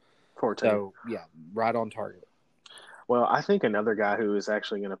 14. So yeah, right on target. Well, I think another guy who is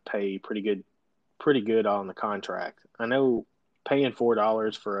actually going to pay pretty good on the contract. I know paying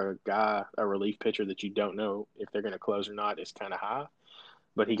 $4 for a relief pitcher that you don't know if they're going to close or not is kind of high.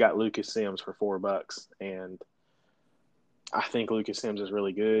 But he got Lucas Sims for $4, and I think Lucas Sims is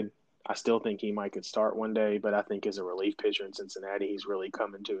really good. I still think he might could start one day, but I think as a relief pitcher in Cincinnati, he's really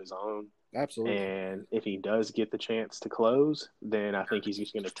coming to his own. Absolutely. And if he does get the chance to close, then I think he's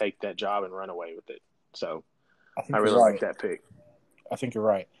just going to take that job and run away with it. So I really like that pick. I think you're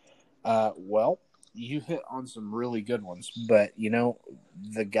right. Well, you hit on some really good ones, but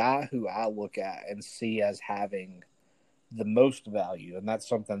the guy who I look at and see as having the most value, and that's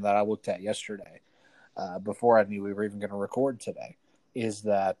something that I looked at yesterday before I knew we were even going to record today, is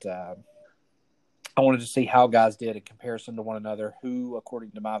that I wanted to see how guys did in comparison to one another, who,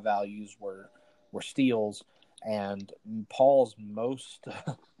 according to my values, were steals, and Paul's most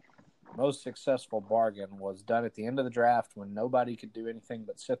successful bargain was done at the end of the draft when nobody could do anything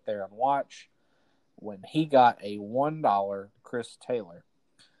but sit there and watch, when he got a $1 Chris Taylor,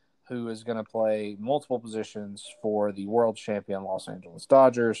 who is going to play multiple positions for the world champion Los Angeles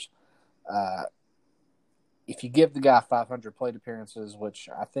Dodgers. If you give the guy 500 plate appearances, which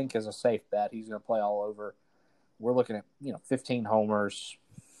I think is a safe bet, he's going to play all over. We're looking at 15 homers,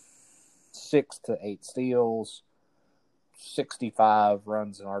 6 to 8 steals, 65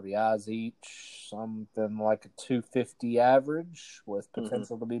 runs and RBIs each, something like a 250 average with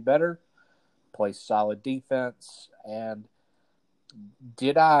potential to be better. Plays solid defense. And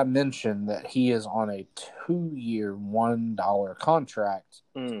did I mention that he is on a 2-year $1 contract?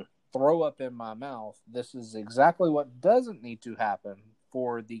 Throw up in my mouth. This is exactly what doesn't need to happen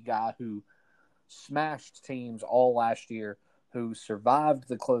for the guy who smashed teams all last year, who survived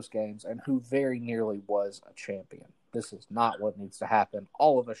the close games, and who very nearly was a champion. This is not what needs to happen.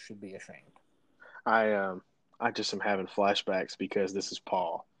 All of us should be ashamed. I just am having flashbacks because this is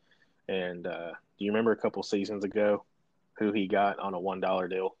Paul. And do you remember a couple seasons ago who he got on a $1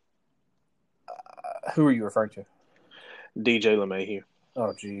 deal? Who are you referring to? DJ LeMahieu.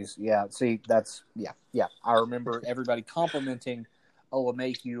 Oh, geez. Yeah, see, yeah. I remember everybody complimenting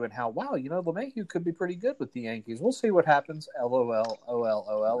LeMahieu and how, wow, LeMahieu could be pretty good with the Yankees. We'll see what happens. LOL,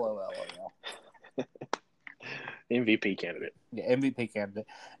 OL. MVP candidate. Yeah, MVP candidate.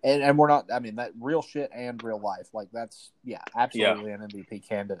 And we're not, that real shit and real life. Like, that's, absolutely an MVP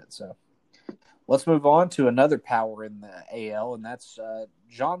candidate. So let's move on to another power in the AL, and that's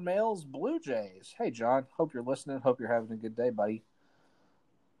John Mayle's Blue Jays. Hey, John, hope you're listening. Hope you're having a good day, buddy.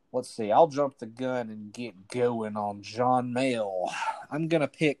 Let's see. I'll jump the gun and get going on John Mayle. I'm going to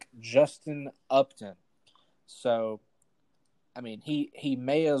pick Justin Upton. So, he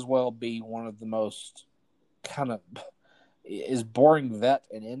may as well be one of the most is boring vet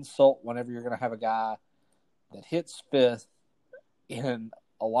an insult whenever you're going to have a guy that hits fifth in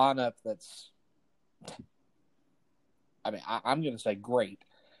a lineup that's, I'm going to say great.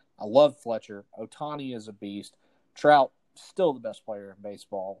 I love Fletcher. Ohtani is a beast. Trout, still the best player in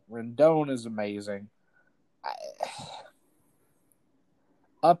baseball. Rendon is amazing.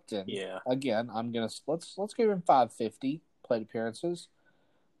 Upton, again, let's give him 550 plate appearances.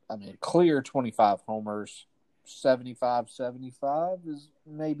 Clear 25 homers. 75 is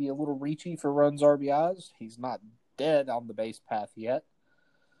maybe a little reachy for runs, RBIs. He's not dead on the base path yet.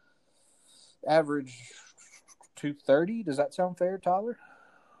 Average 230. Does that sound fair, Tyler?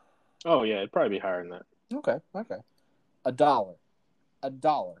 Oh, yeah, it'd probably be higher than that. Okay. $1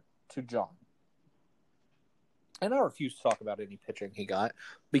 to John. And I refuse to talk about any pitching he got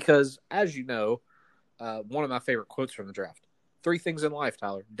because, as you know, one of my favorite quotes from the draft: 3 things in life,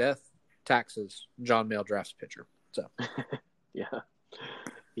 Tyler: death, taxes, John Mayle drafts pitcher. So, yeah,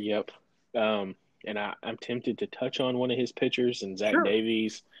 yep. And I'm tempted to touch on one of his pitchers and Zach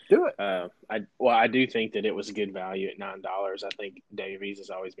Davies. Do it. I do think that it was a good value at $9. I think Davies has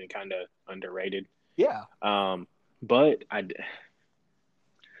always been kind of underrated. Yeah. But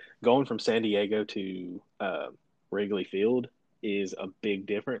going from San Diego to Wrigley Field is a big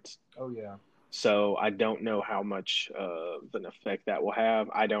difference. Oh, yeah. So I don't know how much of an effect that will have.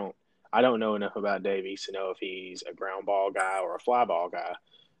 I don't know enough about Davies to know if he's a ground ball guy or a fly ball guy.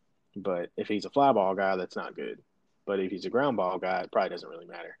 But if he's a fly ball guy, that's not good. But if he's a ground ball guy, it probably doesn't really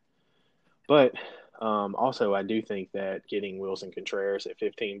matter. But also, I do think that getting Wilson Contreras at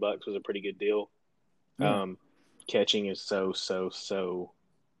 $15 was a pretty good deal. Catching is so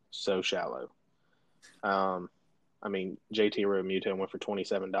shallow. I mean, JT Realmuto went for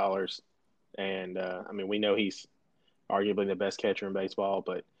 $27, and I mean, we know he's arguably the best catcher in baseball,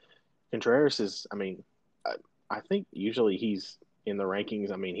 but Contreras is, I mean, I think usually he's in the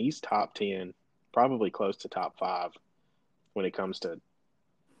rankings. I mean, he's top 10, probably close to top 5 when it comes to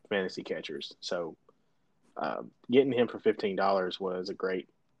fantasy catchers. So getting him for $15 was a great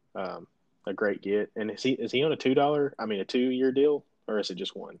get. And is he on a $2? I mean, a 2-year deal, or is it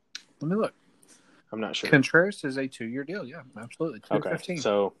just one? Let me look. I'm not sure. Contreras is a 2-year deal. Yeah, absolutely. Okay,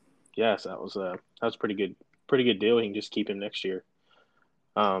 so yes, that was pretty good. Pretty good deal. He can just keep him next year.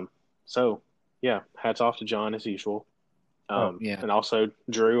 So yeah, hats off to John as usual. And also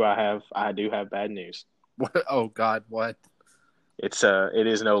Drew, I do have bad news. What? Oh God, what? It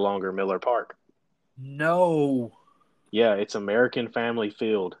is no longer Miller Park. No. Yeah, it's American Family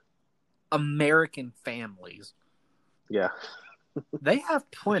Field. American families. Yeah. They have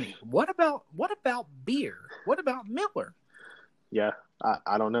plenty. What about beer? What about Miller? Yeah,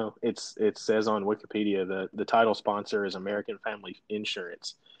 I don't know. It says on Wikipedia the title sponsor is American Family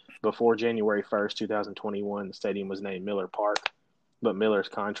Insurance. Before January 1st, 2021, the stadium was named Miller Park, but Miller's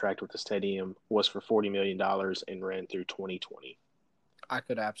contract with the stadium was for $40 million and ran through 2020. I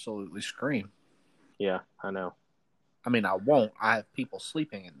could absolutely scream. Yeah, I know. I mean, I won't. I have people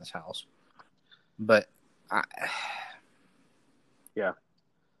sleeping in this house. But yeah.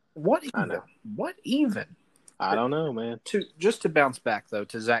 What even? I know. What even? I don't know, man. Just to bounce back though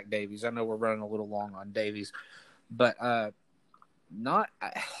to Zach Davies. I know we're running a little long on Davies, but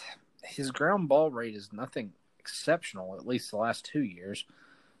his ground ball rate is nothing exceptional, at least the last 2 years.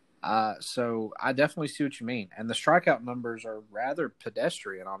 So I definitely see what you mean. And the strikeout numbers are rather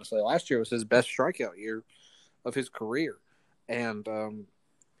pedestrian, honestly. Last year was his best strikeout year of his career. And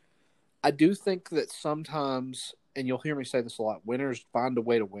I do think that sometimes, and you'll hear me say this a lot, winners find a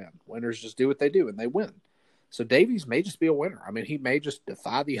way to win. Winners just do what they do, and they win. So Davies may just be a winner. I mean, he may just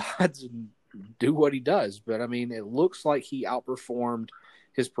defy the odds and do what he does. But, I mean, it looks like he outperformed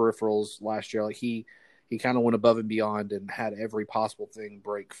his peripherals last year. Like he kind of went above and beyond and had every possible thing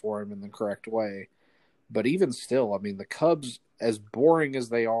break for him in the correct way. But even still, I mean, the Cubs, as boring as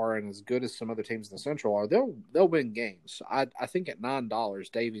they are and as good as some other teams in the Central are, they'll win games. I think at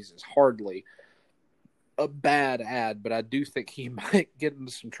 $9, Davies is hardly a bad ad, but I do think he might get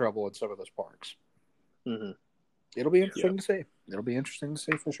into some trouble in some of those parks. Mm-hmm. It'll be interesting to see. It'll be interesting to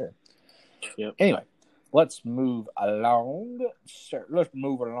see for sure. Yep. Anyway, let's move along, sir.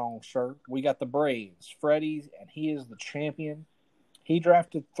 We got the Braves, Freddie, and he is the champion. He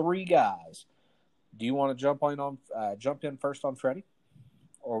drafted 3 guys. Do you want to jump in first on Freddie,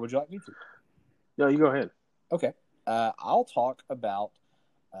 or would you like me to? No, you go ahead. Okay. I'll talk about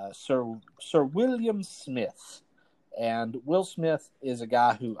Sir William Smith. And Will Smith is a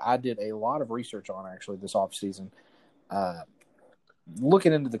guy who I did a lot of research on, actually, this offseason,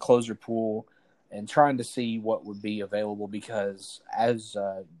 looking into the closer pool and trying to see what would be available because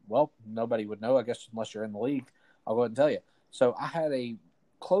nobody would know, I guess, unless you're in the league. I'll go ahead and tell you. So I had a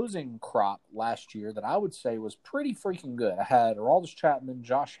closing crop last year that I would say was pretty freaking good. I had Aroldis Chapman,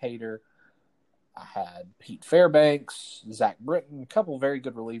 Josh Hader, I had Pete Fairbanks, Zach Britton, a couple of very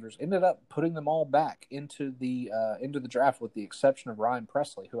good relievers. Ended up putting them all back into the draft, with the exception of Ryan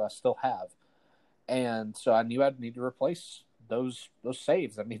Presley, who I still have. And so I knew I'd need to replace those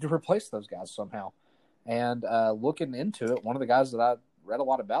saves. I need to replace those guys somehow. And looking into it, one of the guys that I read a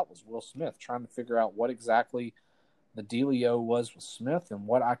lot about was Will Smith, trying to figure out what exactly the dealio was with Smith and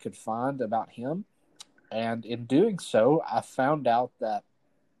what I could find about him. And in doing so, I found out that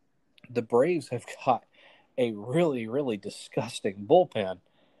the Braves have got a really, really disgusting bullpen.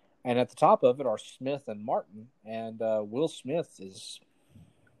 And at the top of it are Smith and Martin. And Will Smith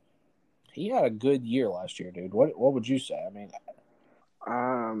he had a good year last year, dude. What would you say? I mean,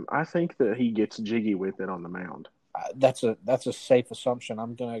 I think that he gets jiggy with it on the mound. That's a safe assumption.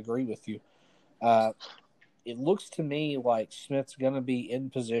 I'm going to agree with you. It looks to me like Smith's going to be in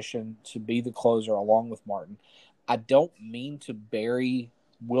position to be the closer along with Martin. I don't mean to bury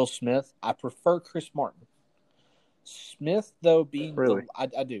Will Smith. I prefer Chris Martin. Smith, though, being really? I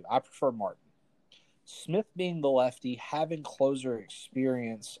do. I prefer Martin. Smith being the lefty, having closer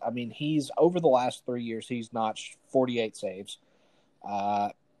experience. I mean, he's over the last 3 years, he's notched 48 saves.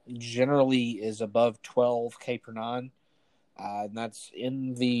 generally is above 12 K per nine. And that's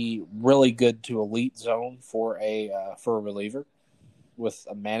in the really good to elite zone for a reliever with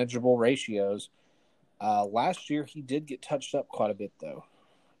manageable ratios. Last year he did get touched up quite a bit though,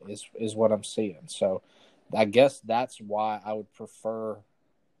 is what I'm seeing. So I guess that's why I would prefer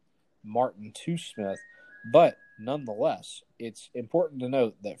Martin to Smith. But nonetheless, it's important to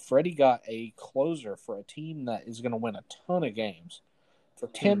note that Freddie got a closer for a team that is going to win a ton of games for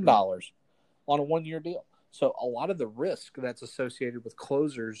 $10 on a 1-year deal. So a lot of the risk that's associated with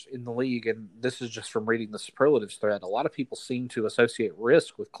closers in the league, and this is just from reading the superlatives thread, a lot of people seem to associate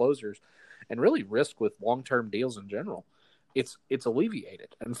risk with closers and really risk with long-term deals in general. It's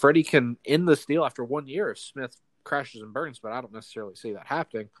alleviated. And Freddie can end this deal after 1 year if Smith crashes and burns, but I don't necessarily see that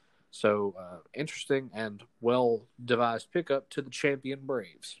happening. So interesting and well-devised pickup to the champion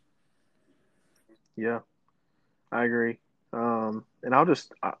Braves. Yeah, I agree. And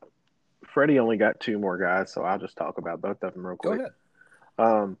Freddie only got two more guys, so I'll just talk about both of them real quick. Go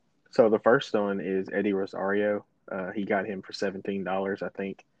ahead. So the first one is Eddie Rosario. He got him for $17. I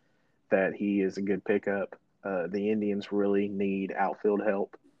think that he is a good pickup. The Indians really need outfield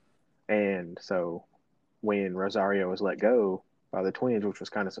help. And so when Rosario was let go by the Twins, which was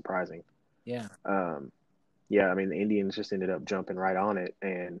kind of surprising. Yeah. I mean, the Indians just ended up jumping right on it.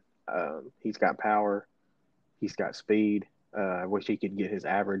 And he's got power. He's got speed. I wish he could get his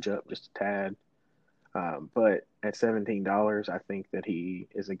average up just a tad. But at $17, I think that he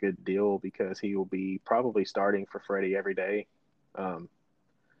is a good deal because he will be probably starting for Freddie every day.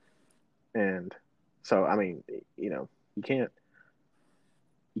 And so, I mean, you can't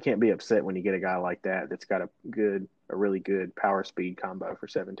be upset when you get a guy like that that's got a really good power speed combo for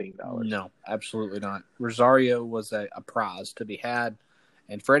 $17. No, absolutely not. Rosario was a prize to be had,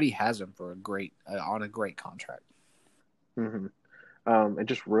 and Freddie has him for on a great contract. Mm-hmm. And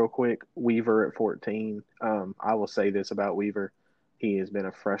just real quick, Weaver at 14. I will say this about Weaver. He has been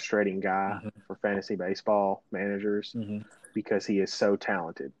a frustrating guy for fantasy baseball managers because he is so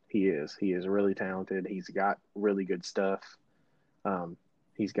talented. He is really talented. He's got really good stuff.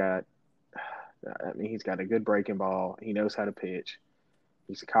 He's got a good breaking ball. He knows how to pitch.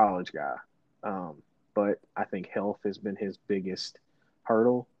 He's a college guy. But I think health has been his biggest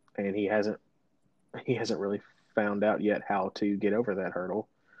hurdle, and he hasn't really found out yet how to get over that hurdle.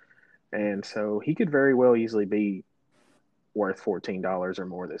 And so he could very well easily be worth $14 or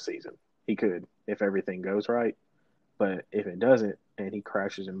more this season. He could if everything goes right. But if it doesn't and he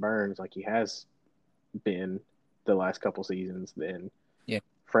crashes and burns like he has been the last couple seasons, then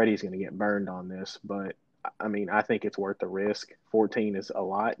Freddie's going to get burned on this. But, I mean, I think it's worth the risk. 14 is a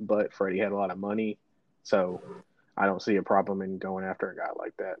lot, but Freddie had a lot of money. So I don't see a problem in going after a guy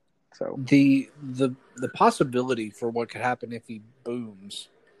like that. So the possibility for what could happen if he booms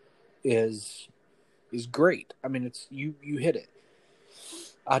is great. I mean, it's you hit it.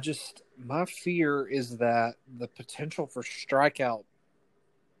 My fear is that the potential for strikeout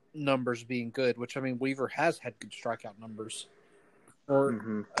numbers being good, which I mean Weaver has had good strikeout numbers, or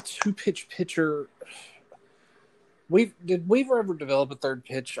a 2-pitch pitcher. Did Weaver ever develop a third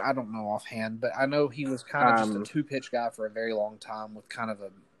pitch? I don't know offhand, but I know he was kind of just a 2-pitch guy for a very long time with kind of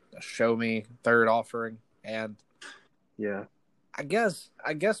a show me third offering. And I guess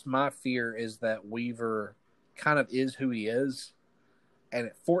my fear is that Weaver kind of is who he is. And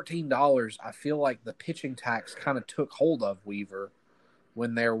at $14, I feel like the pitching tax kind of took hold of Weaver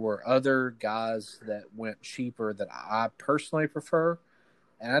when there were other guys that went cheaper that I personally prefer.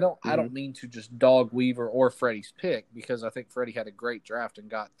 And I don't mean to just dog Weaver or Freddie's pick, because I think Freddie had a great draft and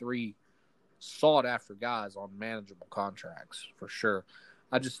got 3 sought-after guys on manageable contracts for sure.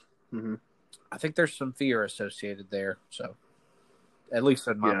 I think there's some fear associated there. So, at least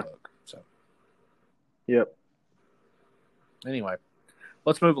in my book. So, anyway,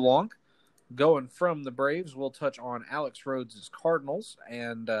 let's move along. Going from the Braves, we'll touch on Alex Rhodes' Cardinals,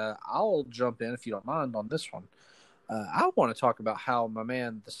 and I'll jump in if you don't mind on this one. I want to talk about how my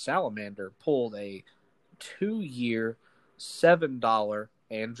man, the Salamander, pulled a 2-year, $7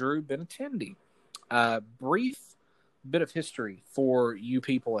 Andrew Benintendi. Brief bit of history for you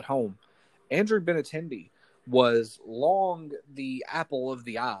people at home. Andrew Benintendi was long the apple of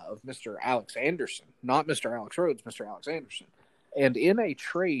the eye of Mr. Alex Anderson, not Mr. Alex Rhodes, Mr. Alex Anderson. And in a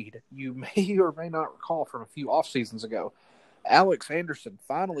trade you may or may not recall from a few off seasons ago, Alex Anderson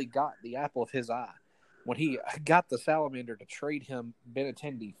finally got the apple of his eye when he got the Salamander to trade him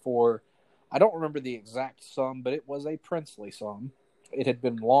Benintendi for, I don't remember the exact sum, but it was a princely sum. It had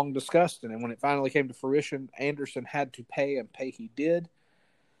been long discussed, and when it finally came to fruition, Anderson had to pay, and pay he did.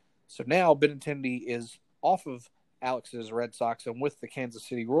 So now Benintendi is off of Alex's Red Sox and with the Kansas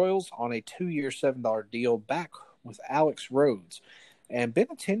City Royals on a 2-year, $7 deal back with Alex Rhodes. And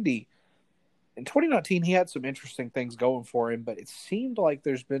Benintendi, in 2019, he had some interesting things going for him, but it seemed like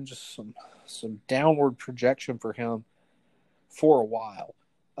there's been just some downward projection for him for a while.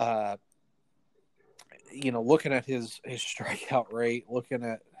 Looking at his strikeout rate,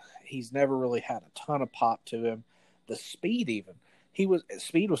 he's never really had a ton of pop to him. The speed, even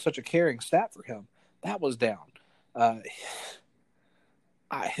speed was such a carrying stat for him. That was down.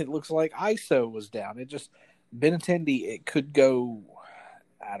 It looks like ISO was down. Benintendi, it could go.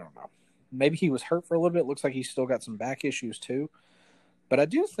 I don't know. Maybe he was hurt for a little bit. Looks like he's still got some back issues too. But I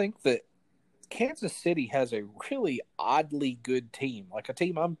do think that Kansas City has a really oddly good team, like a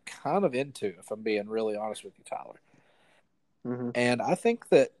team I'm kind of into, if I'm being really honest with you, Tyler. Mm-hmm. And I think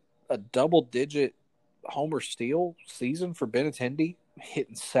that a double-digit homer steal season for Benintendi,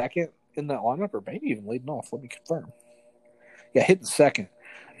 hitting second in that lineup, or maybe even leading off. Let me confirm. Yeah, hitting second.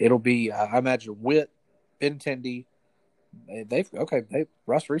 It'll be, I imagine, Witt, Benintendi.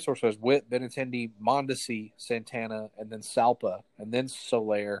 Russ Resource has Witt, Benintendi, Mondesi, Santana, and then Salpa, and then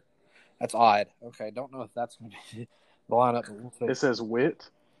Soler. That's odd. Okay, don't know if that's going to be the lineup. It says Witt.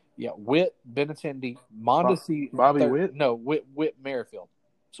 Yeah, Witt, Benintendi, Mondesi. Bobby Witt? No, Witt Merrifield.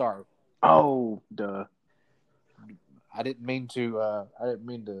 Sorry. Oh, duh. I didn't mean to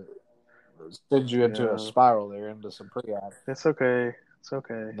send you into a spiral there, into some pre-ad. It's okay. It's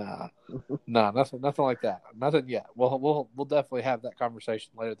okay. Nah, nothing like that. Nothing yet. We'll definitely have that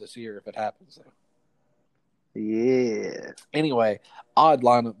conversation later this year if it happens. So. Yeah. Anyway, odd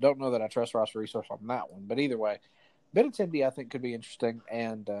lineup. Don't know that I trust Ross Resource on that one, but either way, Benintendi I think could be interesting,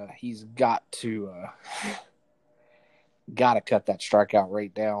 and he's got to cut that strikeout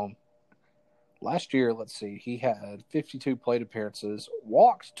rate down. Last year, let's see, he had 52 plate appearances,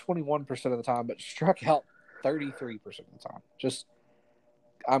 walked 21% of the time, but struck out 33% of the time.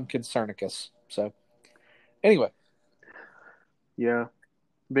 I'm concernicus. So, anyway. Yeah.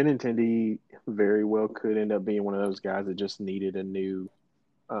 Benintendi very well could end up being one of those guys that just needed a new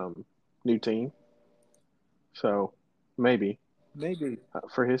team. So, maybe.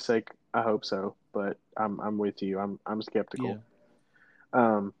 For his sake, I hope so, but I'm with you. I'm skeptical.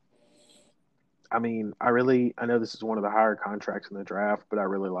 Yeah. I know this is one of the higher contracts in the draft, but I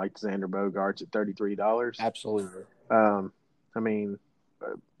really liked Xander Bogaerts at $33. Absolutely.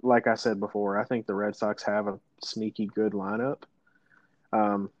 Like I said before, I think the Red Sox have a sneaky good lineup.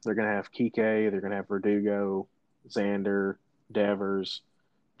 They're going to have Kike, they're going to have Verdugo, Xander, Devers,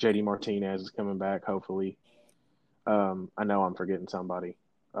 JD Martinez is coming back, hopefully. I know I'm forgetting somebody.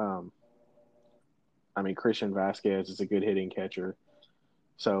 Christian Vasquez is a good hitting catcher.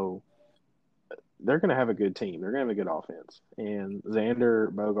 So they're going to have a good team. They're going to have a good offense. And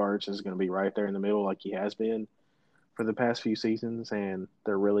Xander Bogaerts is going to be right there in the middle like he has been for the past few seasons, and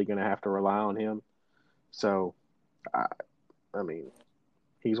they're really going to have to rely on him. So,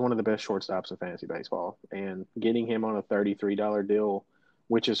 he's one of the best shortstops in fantasy baseball. And getting him on a $33 deal,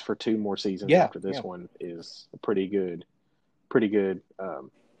 which is for 2 more seasons after this one, is a pretty good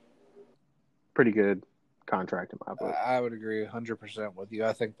contract in my book. I would agree 100% with you.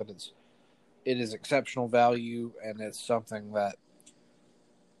 I think that it is exceptional value, and it's something that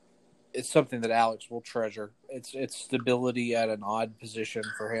Alex will treasure. It's stability at an odd position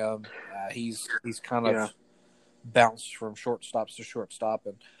for him. He's kind of bounced from shortstops to shortstop,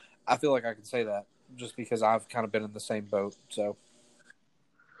 and I feel like I can say that just because I've kind of been in the same boat. So,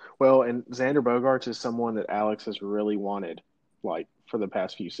 well, and Xander Bogaerts is someone that Alex has really wanted, like, for the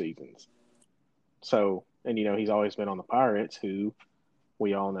past few seasons. So, and he's always been on the Pirates, who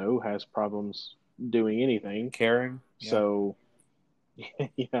we all know has problems doing anything. Caring. Yeah. So,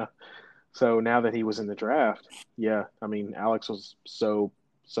 yeah. So now that he was in the draft, Alex was so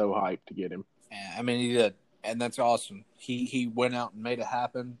hyped to get him. Yeah, he did. And that's awesome. He went out and made it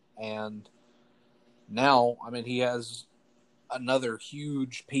happen. And now, he has another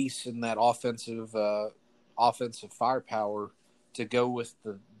huge piece in that offensive firepower to go with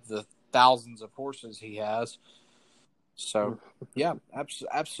the thousands of horses he has. So, yeah,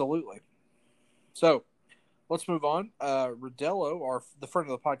 absolutely. So, let's move on. Rodello, the friend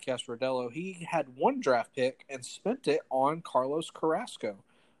of the podcast, Rodello, he had 1 draft pick and spent it on Carlos Carrasco,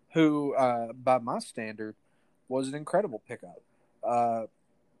 who, by my standard, was an incredible pickup.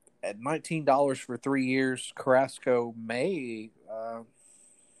 At $19 for 3 years, Carrasco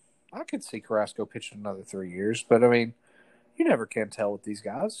I could see Carrasco pitching another 3 years, but you never can tell with these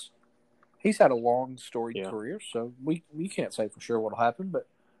guys. He's had a long, storied career, so we can't say for sure what'll happen, but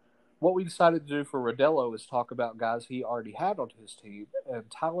what we decided to do for Rodello is talk about guys he already had on his team. And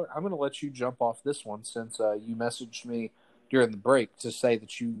Tyler, I'm going to let you jump off this one since you messaged me during the break to say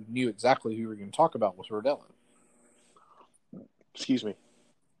that you knew exactly who you were going to talk about with Rodello. Excuse me.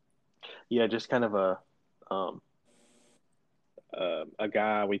 Yeah, just kind of a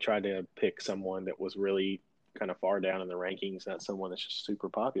guy. We tried to pick someone that was really kind of far down in the rankings, not someone that's just super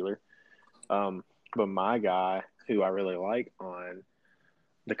popular. But my guy, who I really like on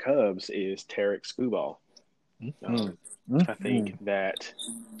the Cubs, is Tarek Skubal. I think that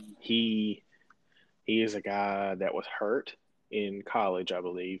he is a guy that was hurt in college, I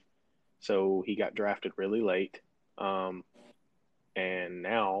believe. So he got drafted really late. And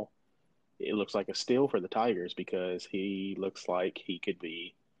now it looks like a steal for the Tigers because he looks like he could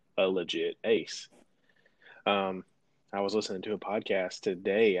be a legit ace. I was listening to a podcast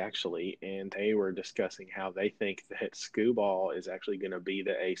today, actually, and they were discussing how they think that Skubal is actually going to be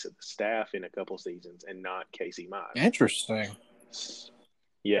the ace of the staff in a couple seasons and not Casey Mize. Interesting.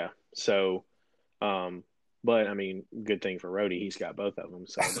 Yeah. So, but I mean, good thing for Rhodey, he's got both of them,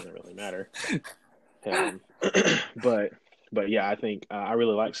 so it doesn't really matter. But yeah, I think I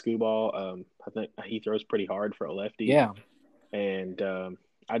really like Skubal. I think he throws pretty hard for a lefty. Yeah. And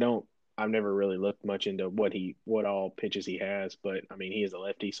I've never really looked much into what all pitches he has, but I mean, he is a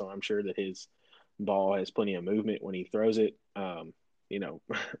lefty, so I'm sure that his ball has plenty of movement when he throws it.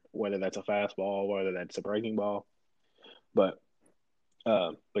 Whether that's a fastball, whether that's a breaking ball, but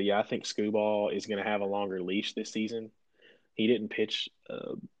yeah, I think Skubal is going to have a longer leash this season. He didn't pitch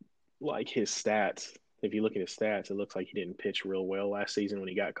like his stats. If you look at his stats, it looks like he didn't pitch real well last season when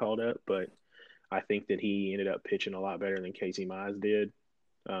he got called up, but I think that he ended up pitching a lot better than Casey Mize did.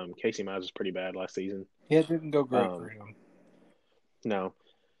 Casey Mize was pretty bad last season. Yeah, it didn't go great for him. No.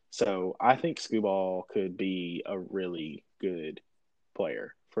 So I think Skubal could be a really good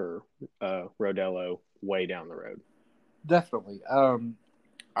player for Rodello way down the road. Definitely.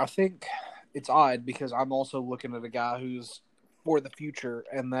 I think it's odd because I'm also looking at a guy who's for the future,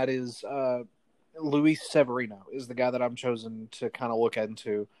 and that is Luis Severino is the guy that I'm chosen to kind of look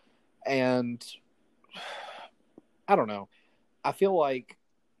into. And I don't know. I feel like,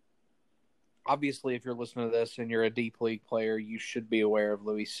 obviously, if you're listening to this and you're a deep league player, you should be aware of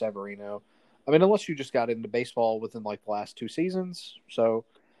Luis Severino. I mean, unless you just got into baseball within like the last 2 seasons. So,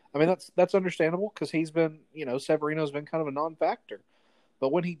 I mean, that's understandable because he's been, Severino's been kind of a non-factor.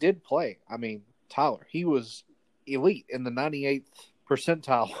 But when he did play, I mean, Tyler, he was elite in the 98th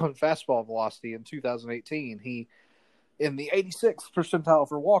percentile on fastball velocity in 2018. He in the 86th percentile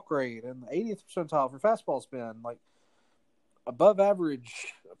for walk rate and the 80th percentile for fastball spin, like above average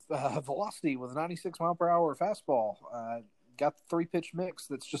velocity with a 96 mile per hour fastball. Got the 3-pitch mix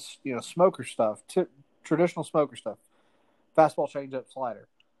that's just, smoker stuff, traditional smoker stuff. Fastball, changeup, slider.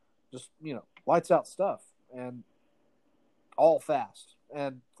 Just, lights out stuff and all fast.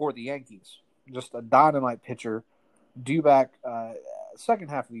 And for the Yankees, just a dynamite pitcher. Due back second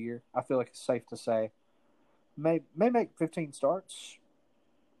half of the year, I feel like it's safe to say. May make 15 starts.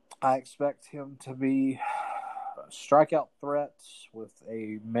 I expect him to be strikeout threats with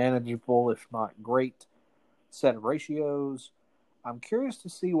a manageable, if not great, set of ratios. I'm curious to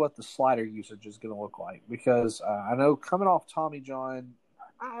see what the slider usage is going to look like because I know coming off Tommy John,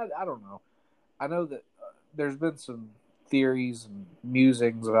 I don't know. I know that there's been some theories and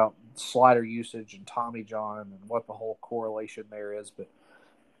musings about slider usage and Tommy John and what the whole correlation there is, but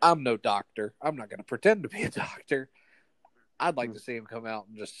I'm no doctor. I'm not going to pretend to be a doctor. I'd like to see him come out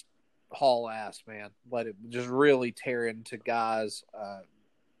and just haul ass, man. Let him just really tear into guys,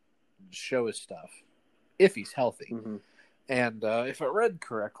 show his stuff if he's healthy. Mm-hmm. And if I read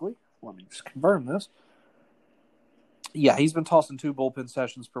correctly, let me just confirm this. Yeah, he's been tossing 2 bullpen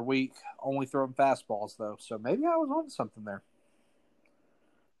sessions per week, only throwing fastballs though. So maybe I was on something there.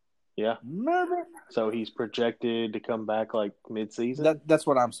 Yeah. Maybe. So he's projected to come back like mid-season? That's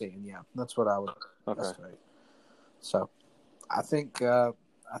what I'm seeing, yeah. That's what I would estimate. So I think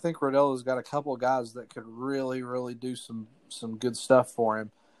Rodello's got a couple of guys that could really, really do some good stuff for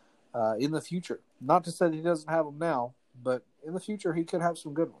him in the future. Not to say that he doesn't have them now, but in the future he could have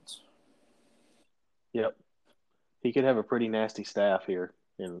some good ones. Yep. He could have a pretty nasty staff here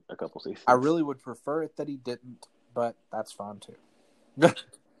in a couple seasons. I really would prefer it that he didn't, but that's fine too.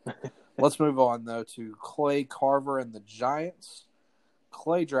 Let's move on, though, to Clay Carver and the Giants.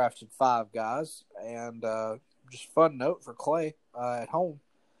 Clay drafted 5 guys, and just fun note for Clay at home,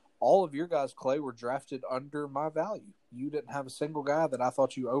 all of your guys, Clay, were drafted under my value. You didn't have a single guy that I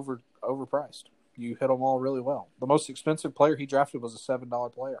thought you overpriced. You hit them all really well. The most expensive player he drafted was a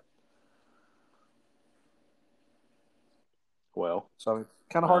 $7 player. well. So it's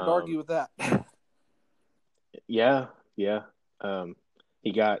kind of hard to argue with that. Yeah.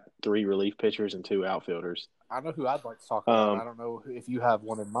 He got 3 relief pitchers and 2 outfielders. I know who I'd like to talk about. I don't know if you have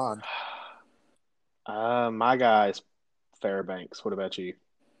one in mind. My guy's Fairbanks. What about you?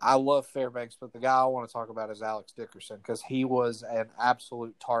 I love Fairbanks, but the guy I want to talk about is Alex Dickerson because he was an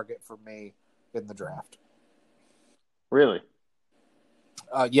absolute target for me in the draft. Really?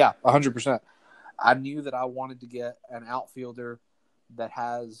 Yeah, 100%. I knew that I wanted to get an outfielder that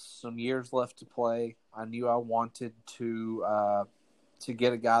has some years left to play. I knew I wanted to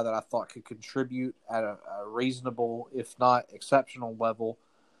get a guy that I thought could contribute at a reasonable, if not exceptional level.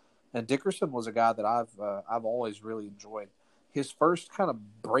 And Dickerson was a guy that I've always really enjoyed. His first kind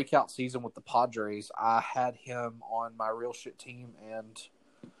of breakout season with the Padres, I had him on my real shit team and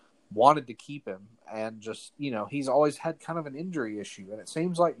wanted to keep him. And just, he's always had kind of an injury issue. And it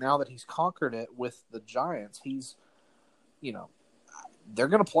seems like now that he's conquered it with the Giants, he's, they're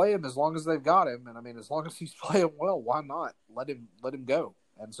going to play him as long as they've got him. And I mean, as long as he's playing well, why not let him go?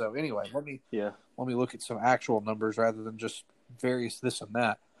 And so anyway, let me look at some actual numbers rather than just various this and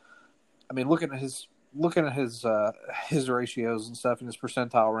that. I mean, looking at his ratios and stuff in his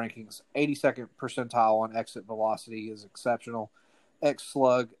percentile rankings, 82nd percentile on exit velocity is exceptional. X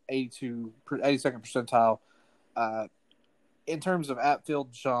slug, 82nd percentile. In terms of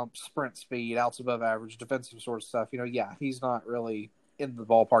outfield jump, sprint speed, outs above average, defensive sort of stuff, he's not really in the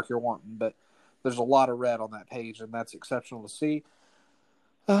ballpark you're wanting, but there's a lot of red on that page, and that's exceptional to see.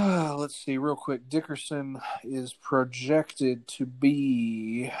 Let's see real quick. Dickerson is projected to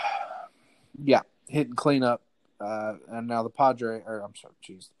be, hitting cleanup. And now the Padres,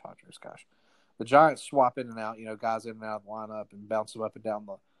 gosh. The Giants swap in and out, guys in and out of the lineup and bounce them up and down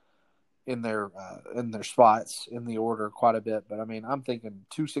in their spots in the order quite a bit. But I mean, I'm thinking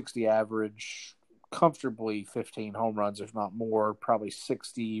 260 average, comfortably 15 home runs, if not more, probably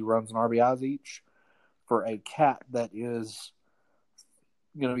 60 runs and RBIs each for a cat that is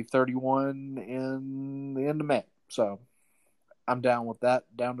going to be 31 in the end of May. So I'm down with that.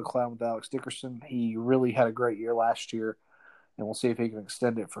 Down to clown with Alex Dickerson. He really had a great year last year, and we'll see if he can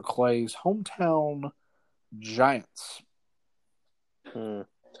extend it for Clay's hometown Giants. I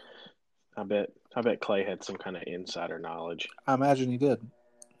bet Clay had some kind of insider knowledge. I imagine he did.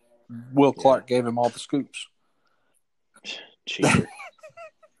 Will Clark gave him all the scoops. Cheater.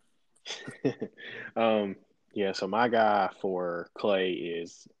 So my guy for Clay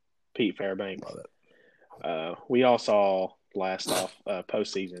is Pete Fairbanks. Love it. We all saw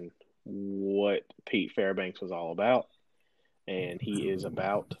postseason what Pete Fairbanks was all about, and he is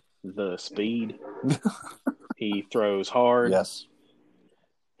about the speed. He throws hard. Yes.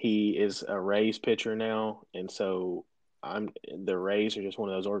 He is a Rays pitcher now, and so the Rays are just one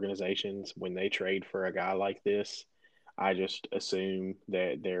of those organizations. When they trade for a guy like this, I just assume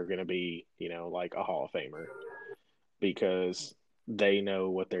that they're going to be, like a Hall of Famer, because they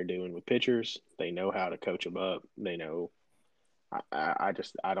know what they're doing with pitchers. They know how to coach them up. They know. I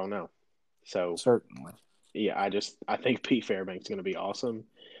don't know. So certainly, yeah. I think Pete Fairbanks is going to be awesome.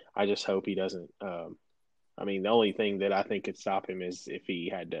 I just hope he doesn't. The only thing that I think could stop him is if he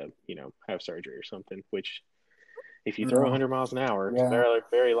had to, have surgery or something. Which, if you throw 100 miles an hour, it's very,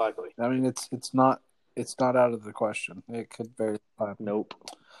 very likely. I mean, it's not out of the question. It could very happen. Nope.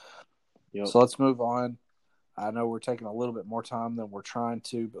 Yep. So let's move on. I know we're taking a little bit more time than we're trying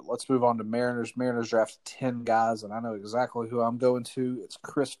to, but let's move on to Mariners. Mariners drafted 10 guys, and I know exactly who I'm going to. It's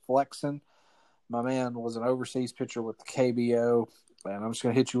Chris Flexen. My man was an overseas pitcher with the KBO, and I'm just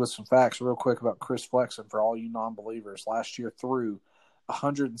going to hit you with some facts real quick about Chris Flexen for all you non-believers. Last year threw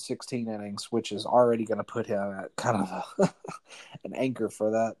 116 innings, which is already going to put him at kind of an anchor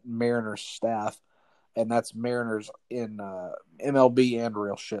for that Mariners staff, and that's Mariners in MLB and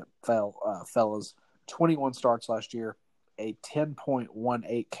real shit, fellas. 21 starts last year, a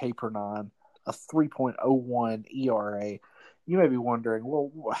 10.18 K per 9, a 3.01 ERA. You may be wondering,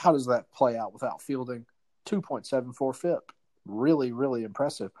 well, how does that play out without fielding? 2.74 FIP. Really, really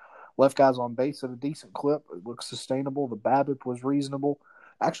impressive. Left guys on base at a decent clip. It looks sustainable. The BABIP was reasonable.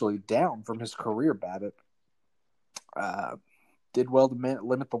 Actually down from his career BABIP. Did well to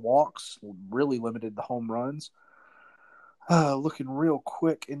limit the walks. Really limited the home runs. Looking real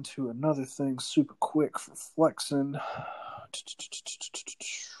quick into another thing, super quick for Flexen.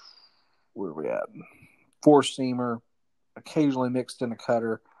 Where are we at? Four-seamer, occasionally mixed in a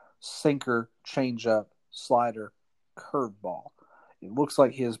cutter, sinker, changeup, slider, curveball. It looks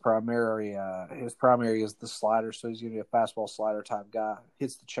like his primary is the slider, so he's going to be a fastball slider type guy.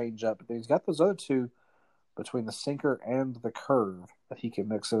 Hits the changeup, but then he's got those other two between the sinker and the curve that he can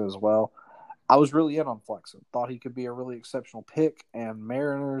mix in as well. I was really in on Flexen. Thought he could be a really exceptional pick, and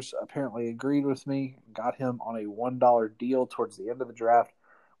Mariners apparently agreed with me. Got him on a $1 deal towards the end of the draft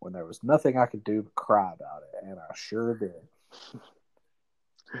when there was nothing I could do but cry about it, and I sure did.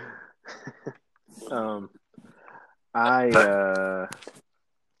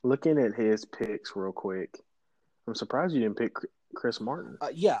 Looking at his picks real quick, I'm surprised you didn't pick Chris Martin.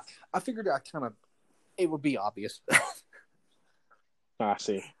 Yeah, I figured it would be obvious. I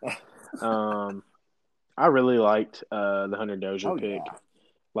see. I really liked the Hunter Dozier pick. Yeah.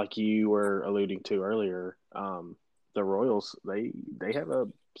 Like you were alluding to earlier, the Royals, they have a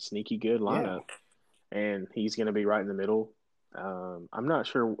sneaky good lineup, and he's going to be right in the middle. I'm not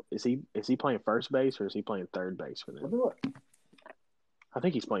sure, is he playing first base or is he playing third base for them? Let me look. I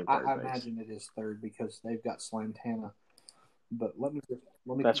think he's playing third base. I imagine it is third because they've got Slantana. But let me.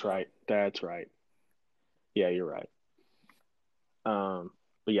 That's right. Yeah, you're right.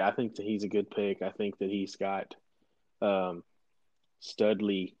 But yeah, I think that he's a good pick. I think that he's got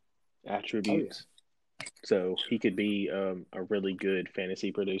Studley attributes, so he could be a really good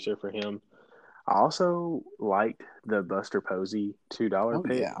fantasy producer for him. I also liked the Buster Posey $2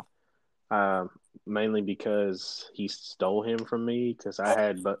 pick. Yeah. Mainly because he stole him from me because I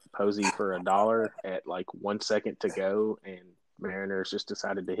had Posey for $1 at like 1 second to go, and Mariners just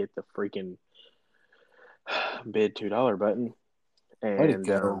decided to hit the freaking bid $2 button. And,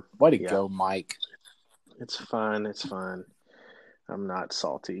 Way to go, Mike. It's fine. I'm not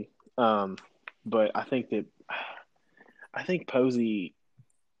salty. But I think Posey,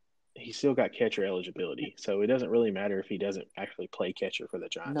 he's still got catcher eligibility, so it doesn't really matter if he doesn't actually play catcher for the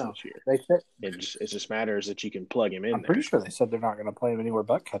Giants this year. It just matters that you can plug him in. I'm pretty sure they said they're not going to play him anywhere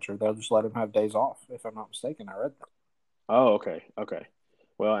but catcher. They'll just let him have days off, if I'm not mistaken. I read that. Oh, okay.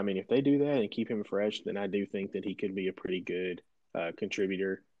 Well, I mean, if they do that and keep him fresh, then I do think that he could be a pretty good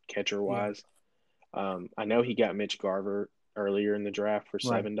contributor catcher-wise. Yeah. I know he got Mitch Garver earlier in the draft for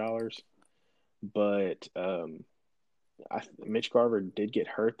 $7, but Mitch Garver did get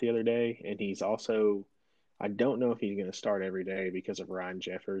hurt the other day, and he's also – I don't know if he's going to start every day because of Ryan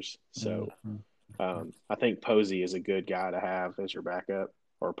Jeffers. So I think Posey is a good guy to have as your backup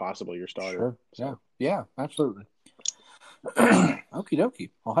or possibly your starter. Sure. So. Yeah, absolutely. Okie dokie.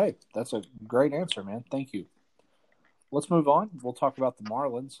 Well, hey, that's a great answer, man. Thank you. Let's move on. We'll talk about the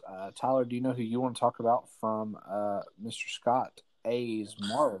Marlins. Tyler, do you know who you want to talk about from Mr. Scott A's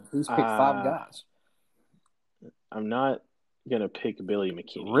Marlins? He's picked 5 guys. I'm not going to pick Billy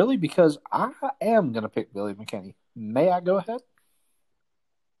McKinney. Really? Because I am going to pick Billy McKinney. May I go ahead?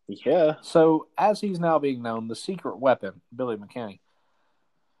 Yeah. So, as he's now being known, the secret weapon, Billy McKinney,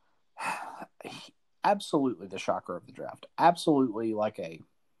 absolutely the shocker of the draft. Absolutely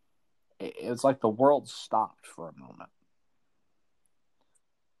it's like the world stopped for a moment.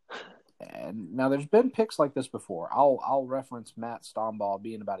 And now there's been picks like this before. I'll reference Matt Stombaugh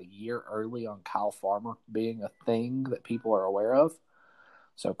being about a year early on Kyle Farmer being a thing that people are aware of.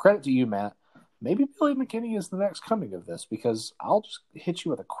 So credit to you, Matt. Maybe Billy McKinney is the next coming of this, because I'll just hit you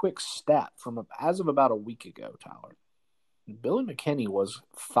with a quick stat from as of about a week ago, Tyler. Billy McKinney was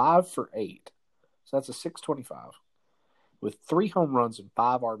 5 for 8. So that's a 625 with 3 home runs and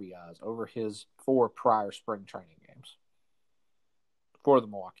 5 RBIs over his 4 prior spring training games for the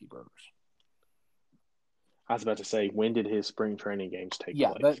Milwaukee Brewers. I was about to say, when did his spring training games take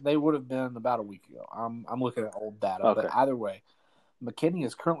place? Yeah, they would have been about a week ago. I'm looking at old data, okay. But either way, McKinney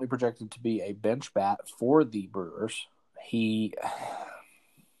is currently projected to be a bench bat for the Brewers. He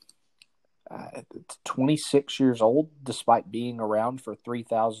 26 years old, despite being around for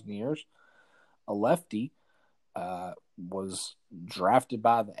 3,000 years. A lefty, was drafted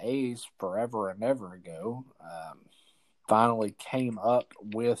by the A's forever and ever ago. Finally came up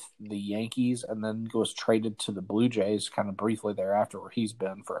with the Yankees and then was traded to the Blue Jays kind of briefly thereafter, where he's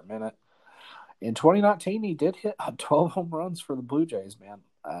been for a minute. In 2019, he did hit 12 home runs for the Blue Jays, man.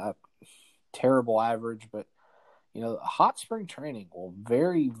 Terrible average, but hot spring training will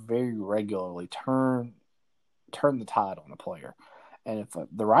very, very regularly turn the tide on a player. And if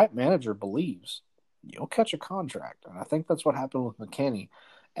the right manager believes, you'll catch a contract. And I think that's what happened with McKinney.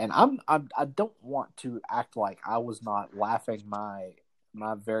 And I don't want to act like I was not laughing my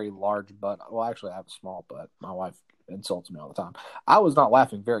very large butt. Well, actually, I have a small butt. My wife insults me all the time. I was not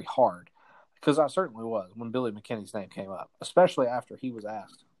laughing very hard, because I certainly was when Billy McKinney's name came up, especially after he was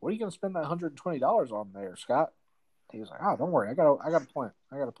asked, "What are you going to spend that $120 on there, Scott?" He was like, "Oh, don't worry. I got a plan.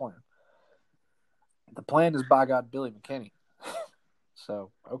 The plan is, by God, Billy McKinney."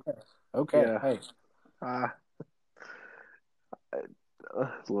 So, okay. Yeah. Hey.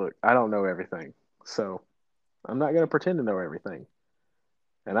 Look, I don't know everything, so I'm not going to pretend to know everything.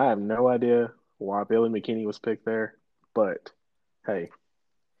 And I have no idea why Billy McKinney was picked there. But hey,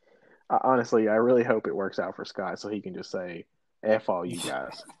 honestly, I really hope it works out for Scott so he can just say, "F all you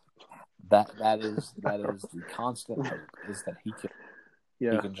guys." That is the constant hope, is that he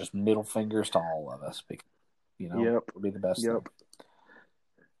Yeah. can just middle fingers to all of us, because Yep. it'll be the best Yep.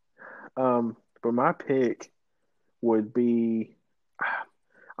 thing. But my pick would be,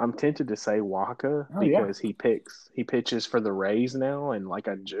 I'm tempted to say Waka because he pitches for the Rays now, and like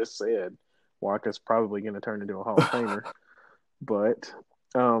I just said, Waka's probably going to turn into a Hall of Famer. But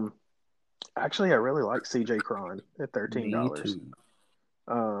actually, I really like C.J. Cron at $13. Me too.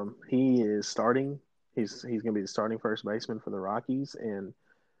 He is starting. He's going to be the starting first baseman for the Rockies, and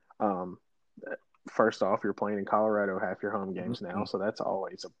first off, you're playing in Colorado half your home games now, so that's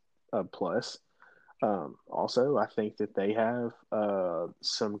always a plus. Also, I think that they have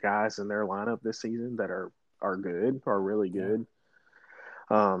some guys in their lineup this season that are good, are really good.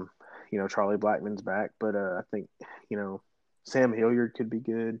 Charlie Blackmon's back, but I think Sam Hilliard could be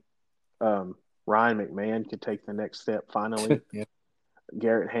good. Ryan McMahon could take the next step finally. Yeah.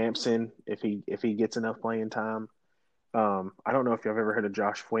 Garrett Hampson, if he gets enough playing time. I don't know if you've ever heard of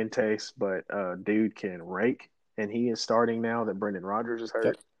Josh Fuentes, but dude can rake, and he is starting now that Brendan Rodgers is hurt.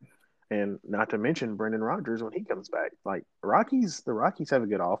 Yep. And not to mention Brendan Rodgers when he comes back. Like the Rockies have a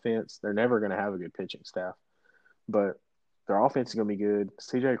good offense. They're never going to have a good pitching staff, but their offense is going to be good.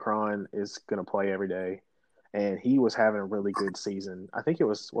 C.J. Cron is going to play every day, and he was having a really good season. I think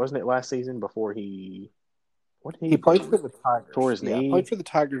wasn't it last season before he played for the Tigers. Tore his knee. Played for the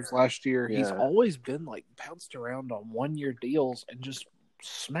Tigers last year. Yeah. He's always been like bounced around on 1-year deals and just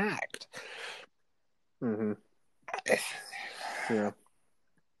smacked. Mm-hmm. Yeah.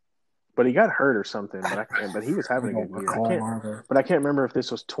 But he got hurt or something. But he was having a good year. I can't remember if this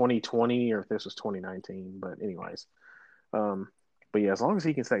was 2020 or if this was 2019. But anyways, but yeah, as long as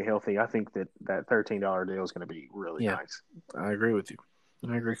he can stay healthy, I think that $13 deal is going to be really nice. I agree with you.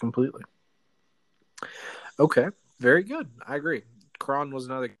 I agree completely. Okay, very good. I agree. Cron was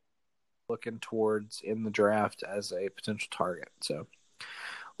another looking towards in the draft as a potential target. So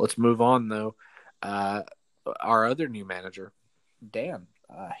let's move on, though. Our other new manager, Dan,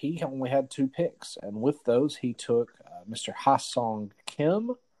 he only had 2 picks, and with those, he took Mr. Ha-Song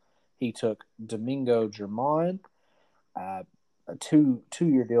Kim. He took Domingo Germán, a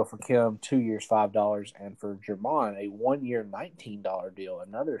two-year deal for Kim, 2 years, $5, and for Germán, a 1-year, $19 deal,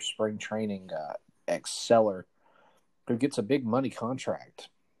 another spring training exceller who gets a big money contract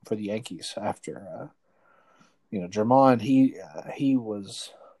for the Yankees after, Germán, he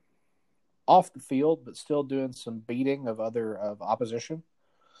was off the field, but still doing some beating of opposition.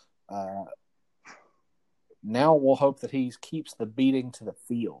 Now we'll hope that he keeps the beating to the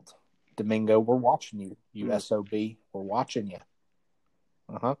field. Domingo, we're watching you, you SOB. We're watching you.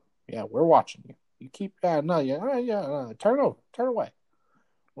 Yeah, we're watching you. You keep turn away.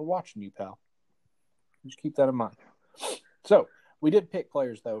 We're watching you, pal. Just keep that in mind. So we did pick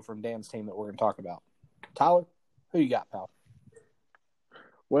players though from Dan's team that we're going to talk about. Tyler, who you got, pal?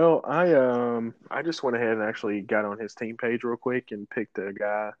 Well, I just went ahead and actually got on his team page real quick and picked a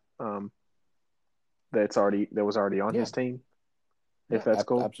guy that was already on his team. If that's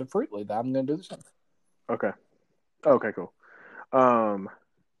cool. Absolutely. I'm going to do the same. Okay, cool.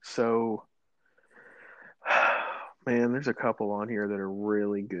 So, man, there's a couple on here that are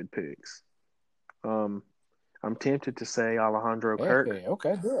really good picks. I'm tempted to say Alejandro Kirk.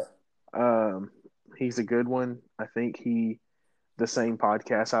 Okay, do it. He's a good one. I think the same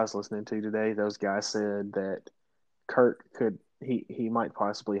podcast I was listening to today, those guys said that Kirk he might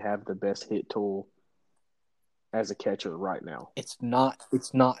possibly have the best hit tool as a catcher right now. It's not.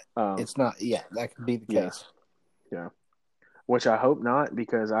 Yeah, that could be the case. Yeah. Which I hope not,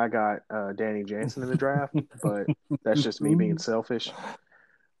 because I got Danny Jansen in the draft, but that's just me being selfish.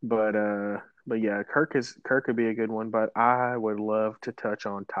 But yeah, Kirk could be a good one, but I would love to touch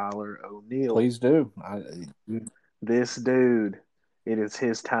on Tyler O'Neill. Please do. This dude, it is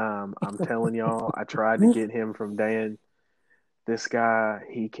his time. I'm telling y'all, I tried to get him from Dan. This guy,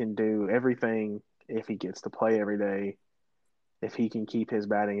 he can do everything if he gets to play every day. If he can keep his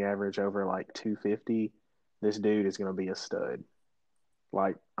batting average over like 250, this dude is going to be a stud.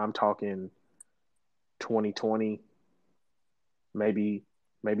 Like, I'm talking 2020, maybe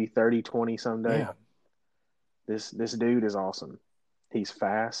 30-20 someday. Yeah. This dude is awesome. He's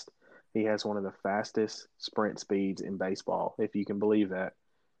fast. He has one of the fastest sprint speeds in baseball, if you can believe that,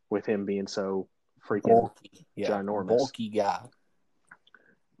 with him being so freaking ginormous. Bulky guy.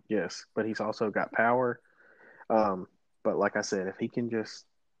 Yes, but he's also got power. But like I said, he gets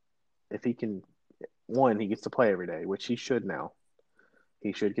to play every day, which he should now.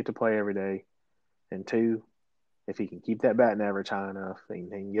 He should get to play every day. And two, if he can keep that batting average high enough and he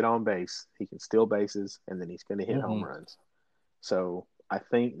can get on base, he can steal bases, and then he's going to hit home runs. So I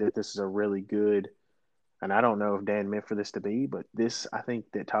think that this is a really good, and I don't know if Dan meant for this to be, but I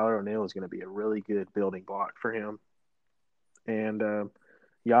think that Tyler O'Neill is going to be a really good building block for him. And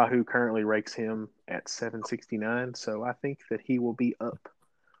Yahoo currently ranks him at 769, so I think that he will be up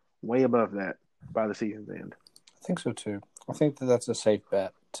way above that by the season's end. I think so too. I think that that's a safe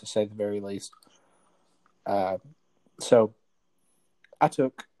bet, to say the very least. So I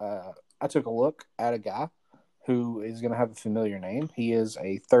took a look at a guy who is going to have a familiar name. He is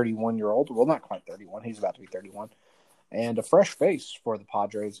a 31-year-old. Well, not quite 31. He's about to be 31. And a fresh face for the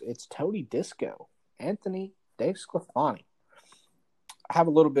Padres. It's Tony Disco, Anthony DeSclafani. I have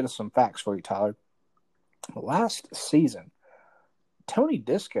a little bit of some facts for you, Tyler. Last season, Tony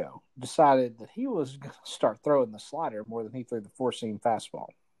Disco decided that he was going to start throwing the slider more than he threw the four-seam fastball.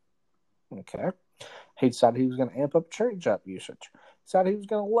 Okay. He decided he was going to amp up changeup usage. He decided he was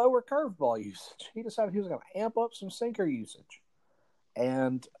going to lower curveball usage. He decided he was going to amp up some sinker usage.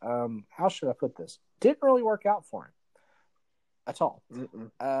 And how should I put this? Didn't really work out for him at all.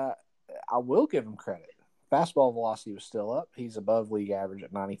 I will give him credit. Fastball velocity was still up. He's above league average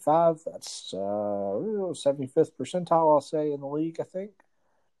at 95. That's 75th percentile, I'll say, in the league, I think.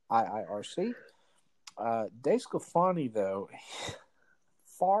 IIRC. DeSclafani, though,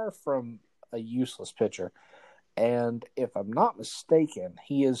 far from a useless pitcher. And if I'm not mistaken,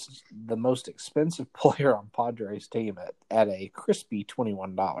 he is the most expensive player on Padres' team at a crispy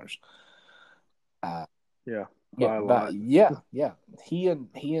 $21. Yeah.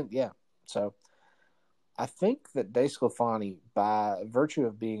 So I think that DeSclafani, by virtue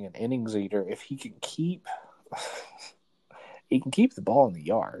of being an innings eater, if he can keep the ball in the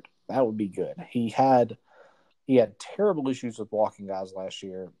yard, that would be good. He had terrible issues with walking guys last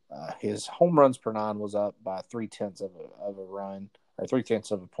year. His home runs per nine was up by 0.3 of a run, or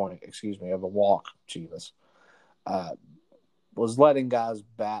 0.3 of a point, of a walk. Jesus. Was letting guys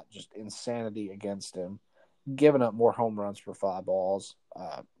bat just insanity against him, giving up more home runs per fly balls.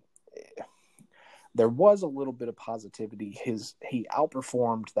 There was a little bit of positivity. He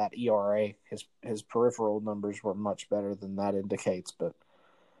outperformed that ERA. His peripheral numbers were much better than that indicates, but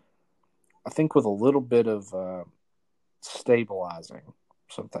I think with a little bit of stabilizing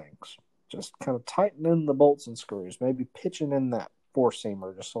some things, just kind of tightening the bolts and screws, maybe pitching in that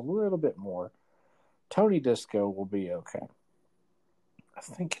four-seamer just a little bit more, Tony Disco will be okay. I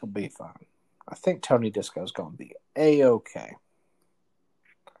think he'll be fine. I think Tony Disco is going to be A-okay.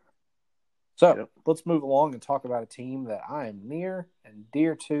 So Let's move along and talk about a team that I am near and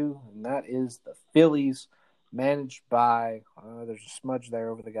dear to, and that is the Phillies, managed by, there's a smudge there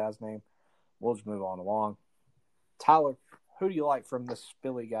over the guy's name. We'll just move on along. Tyler, who do you like from this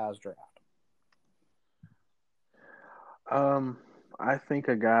Philly guys draft? I think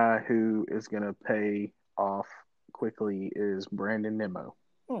a guy who is going to pay off quickly is Brandon Nimmo.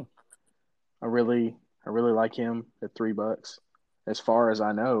 I really like him at $3. As far as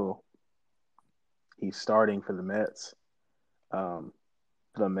I know, he's starting for the Mets. The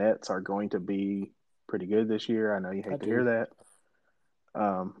Mets are going to be pretty good this year. I know you hate to hear that.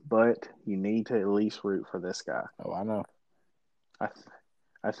 But you need to at least root for this guy. Oh, I know.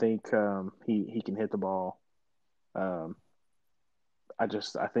 I think he can hit the ball. I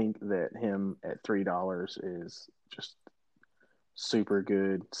think that him at $3 is just super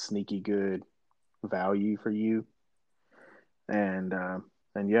good, sneaky good value for you. And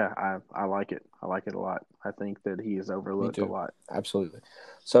yeah, I like it. I like it a lot. I think that he is overlooked a lot. Absolutely.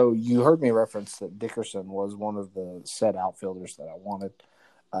 So you heard me reference that Dickerson was one of the set outfielders that I wanted.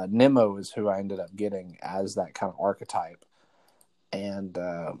 Nimmo is who I ended up getting as that kind of archetype. And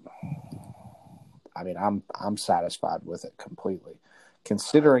I'm satisfied with it completely.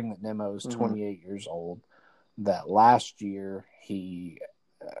 Considering that Nimmo is 28 years old, that last year he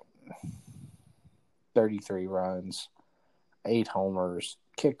 33 runs, 8 homers,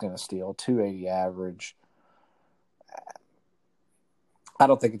 kicked in a steal, 280 average. I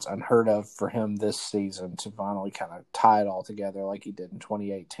don't think it's unheard of for him this season to finally kind of tie it all together like he did in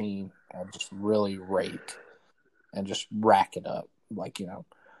 2018 and just really rake and just rack it up.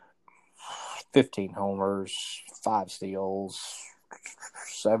 15 homers, 5 steals,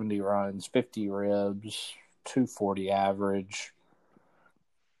 70 runs, 50 ribs, 240 average.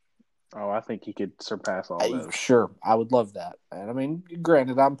 Oh, I think he could surpass all those. Sure, I would love that. And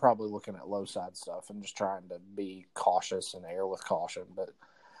granted, I'm probably looking at low side stuff and just trying to be cautious and err with caution. But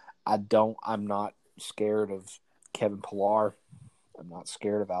I'm not scared of Kevin Pillar. I'm not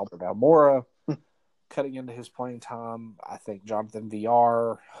scared of Albert Almora cutting into his playing time. I think Jonathan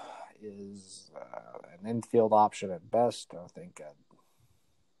VR is an infield option at best. I think,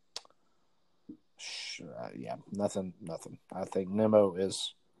 nothing. I think Nimmo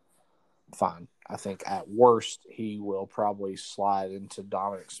is fine. I think at worst he will probably slide into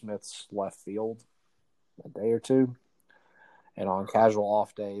Dominic Smith's left field a day or two, and on casual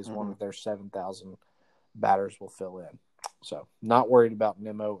off days, one of their 7,000 batters will fill in. So, not worried about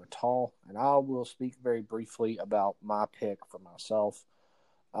Nimmo at all. And I will speak very briefly about my pick for myself.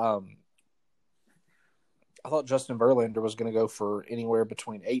 I thought Justin Verlander was going to go for anywhere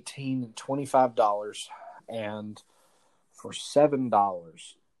between $18 and $25. And for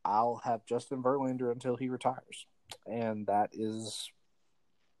 $7, I'll have Justin Verlander until he retires. And that is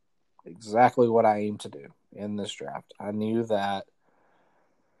exactly what I aim to do in this draft. I knew that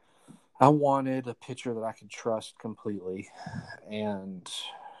I wanted a pitcher that I could trust completely, and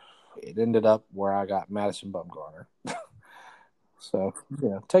it ended up where I got Madison Bumgarner. So,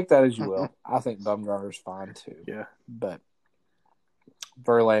 take that as you will. I think Bumgarner's fine too. Yeah. But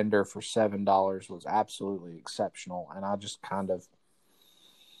Verlander for $7 was absolutely exceptional, and I just kind of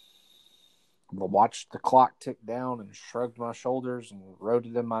watched the clock tick down and shrugged my shoulders and wrote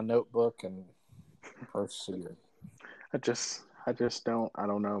it in my notebook and proceeded. I just don't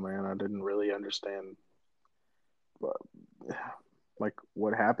know, man. I didn't really understand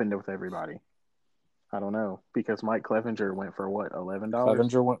what happened with everybody. I don't know, because Mike Clevenger went for what, $11?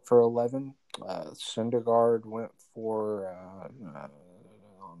 Clevenger went for 11. Syndergaard went for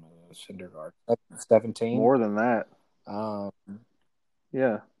Syndergaard 17. More than that.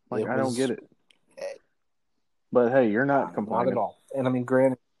 Yeah, I don't get it. But hey, you're not complaining. Not at all. And I mean,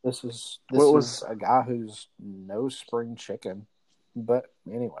 granted, this is a guy who's no spring chicken. But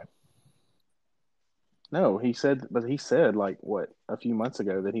anyway. No, he said a few months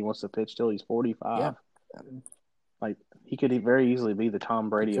ago that he wants to pitch till he's 45. Yeah. He could very easily be the Tom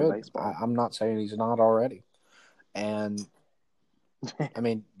Brady of baseball. I'm not saying he's not already. And I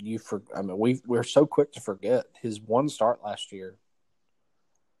mean, we're so quick to forget his one start last year.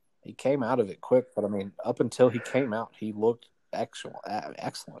 He came out of it quick, but I mean, up until he came out, he looked excellent.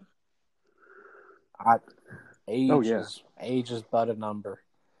 Age is but a number.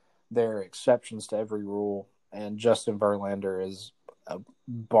 There are exceptions to every rule, and Justin Verlander is a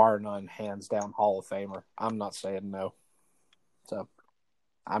bar none, hands down Hall of Famer. I'm not saying no. So,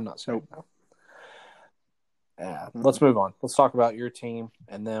 I'm not saying no. Let's move on. Let's talk about your team,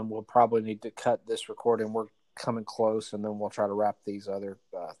 and then we'll probably need to cut this recording. We're coming close, and then we'll try to wrap these other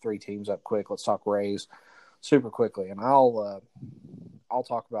three teams up quick. Let's talk Rays super quickly, and I'll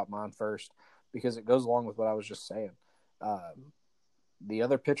talk about mine first because it goes along with what I was just saying. The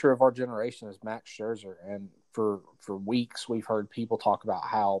other pitcher of our generation is Max Scherzer, and for weeks we've heard people talk about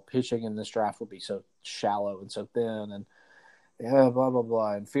how pitching in this draft would be so shallow and so thin, and blah blah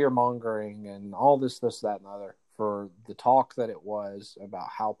blah, and fear mongering, and all this, that, and the other. For the talk that it was about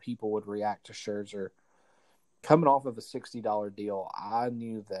how people would react to Scherzer coming off of a $60 deal, I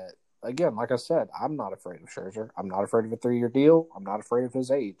knew that, again, like I said, I'm not afraid of Scherzer. I'm not afraid of a 3-year deal. I'm not afraid of his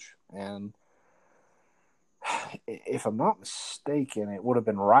age. And if I'm not mistaken, it would have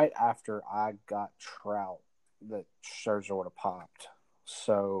been right after I got Trout that Scherzer would have popped.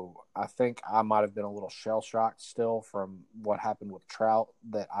 So I think I might have been a little shell-shocked still from what happened with Trout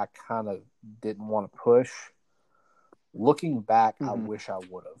that I kind of didn't want to push. Looking back, I wish I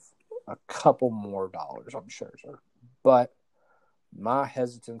would have. A couple more dollars on Scherzer. But my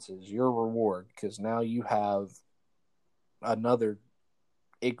hesitance is your reward because now you have another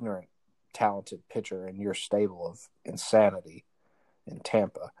ignorant, talented pitcher in your stable of insanity in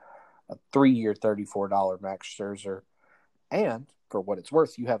Tampa. A 3-year, $34 Max Scherzer. And for what it's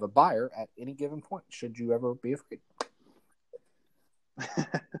worth, you have a buyer at any given point, should you ever be afraid.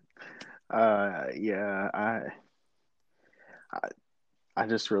 I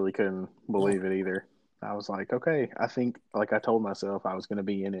just really couldn't believe it either. I was like, okay, I think, I told myself I was going to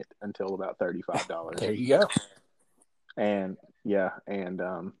be in it until about $35. There you go. And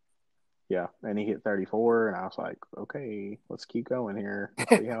and he hit 34, and I was like, okay, let's keep going here,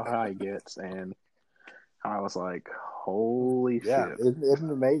 see how high he gets. And I was like, holy shit. Isn't it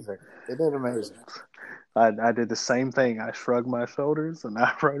amazing? Isn't it amazing? I did the same thing. I shrugged my shoulders, and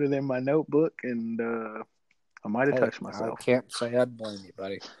I wrote it in my notebook, and I might have touched myself. I can't say I'd blame you,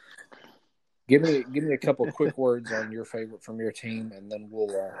 buddy. Give me a couple of quick words on your favorite from your team, and then we'll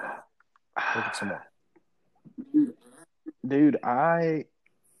look at some more. Dude, I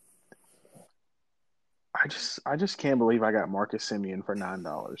just can't believe I got Marcus Semien for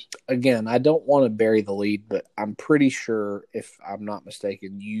 $9. Again, I don't want to bury the lead, but I'm pretty sure, if I'm not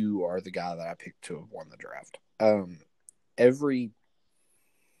mistaken, you are the guy that I picked to have won the draft.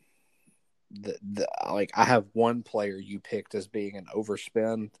 I have one player you picked as being an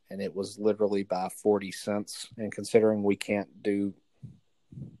overspend, and it was literally by 40 cents. And considering we can't do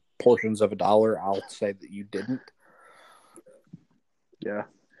portions of a dollar, I'll say that you didn't. Yeah.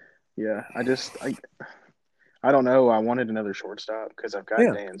 I don't know. I wanted another shortstop because I've got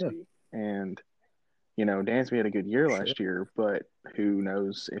Dansby, and Dansby had a good year last year, but who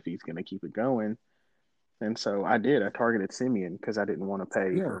knows if he's going to keep it going. And so I did. I targeted Simeon because I didn't want to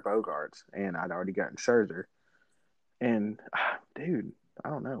pay for Bogarts, and I'd already gotten Scherzer. And dude, I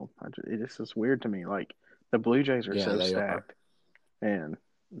don't know. It just is weird to me. Like the Blue Jays are so stacked, and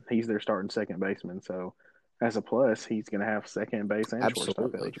he's their starting second baseman. So as a plus, he's going to have second base and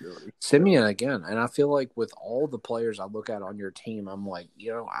shortstop eligibility. Simeon again, and I feel like with all the players I look at on your team, I'm like,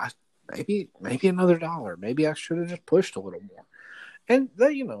 maybe another dollar. Maybe I should have just pushed a little more. And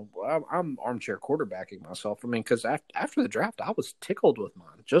I'm armchair quarterbacking myself. I mean, because after the draft, I was tickled with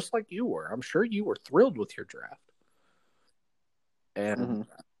mine, just like you were. I'm sure you were thrilled with your draft. And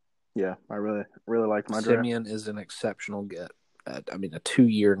yeah, I really, really liked my draft. Simeon is an exceptional get. A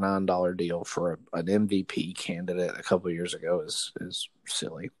 2-year $9 deal for an MVP candidate a couple of years ago is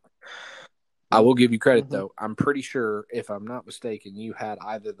silly. I will give you credit, though. I'm pretty sure, if I'm not mistaken, you had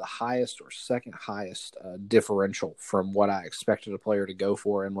either the highest or second highest differential from what I expected a player to go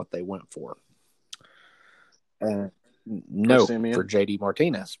for and what they went for. No, for JD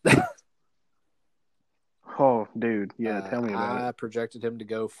Martinez. Oh, dude. Yeah, tell me about it. I projected him to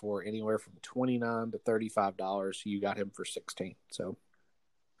go for anywhere from $29 to $35. You got him for $16. So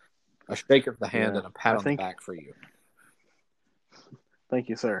a shake of the hand and a pat on the back for you. Thank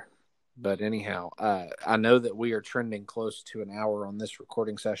you, sir. But anyhow, I know that we are trending close to an hour on this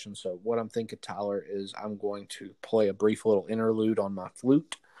recording session. So what I'm thinking, Tyler, is I'm going to play a brief little interlude on my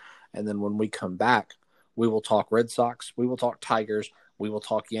flute. And then when we come back, we will talk Red Sox, we will talk Tigers, we will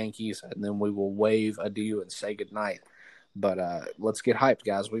talk Yankees, and then we will wave adieu and say goodnight. But let's get hyped,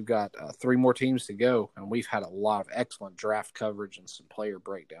 guys. We've got 3 more teams to go, and we've had a lot of excellent draft coverage and some player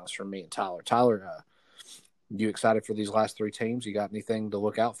breakdowns from me and Tyler. Tyler, you excited for these last 3 teams? You got anything to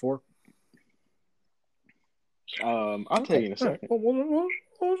look out for? I'll tell you in a second.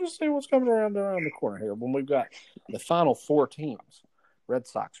 We'll just see what's coming around the corner here. When we've got the final 4 teams, Red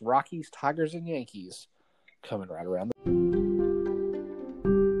Sox, Rockies, Tigers, and Yankees coming right around.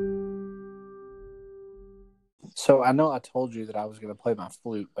 So I know I told you that I was going to play my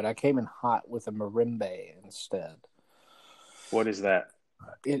flute, but I came in hot with a marimba instead. What is that?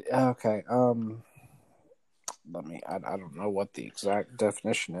 Okay. I don't know what the exact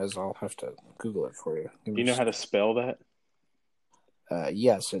definition is. I'll have to Google it for you. Do you know how to spell that?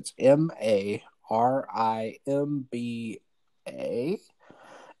 Yes, it's Marimba.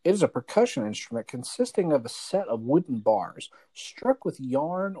 It is a percussion instrument consisting of a set of wooden bars struck with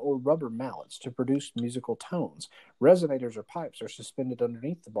yarn or rubber mallets to produce musical tones. Resonators or pipes are suspended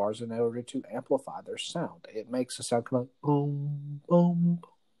underneath the bars in order to amplify their sound. It makes a sound come like boom, boom,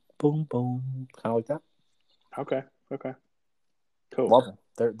 boom, boom, kind of like that. Okay. Cool. Love them.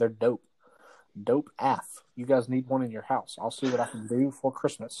 They're dope. Dope AF. You guys need one in your house. I'll see what I can do for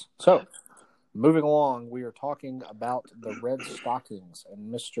Christmas. So, moving along, we are talking about the Red Stockings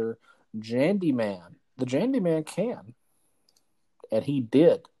and Mr. Jandyman. The Jandyman can, and he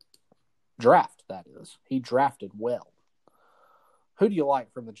did draft, that is. He drafted well. Who do you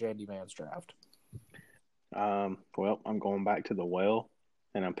like from the Jandyman's draft? Well, I'm going back to the well,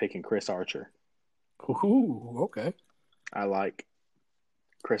 and I'm picking Chris Archer. Ooh, okay. I like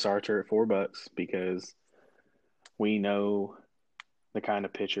Chris Archer at $4 because we know the kind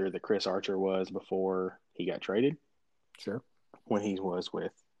of pitcher that Chris Archer was before he got traded. Sure. When he was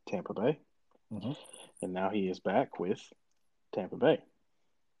with Tampa Bay. Mm-hmm. And now he is back with Tampa Bay.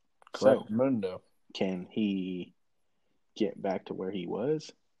 Correct. So, Mundo. Can he get back to where he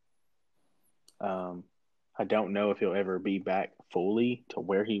was? I don't know if he'll ever be back fully to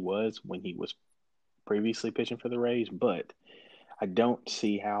where he was when he was previously pitching for the Rays, but I don't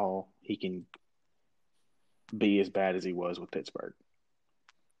see how he can be as bad as he was with Pittsburgh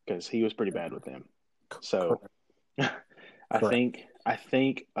because he was pretty bad with them. So I think a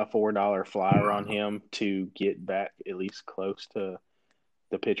 $4 flyer on him to get back at least close to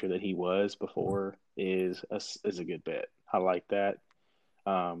the pitcher that he was before is a good bet. I like that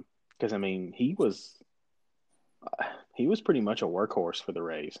because he was pretty much a workhorse for the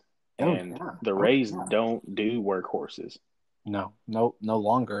Rays. And the Rays don't do workhorses. No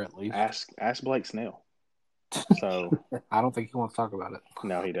longer at least. Ask Blake Snell. So I don't think he wants to talk about it.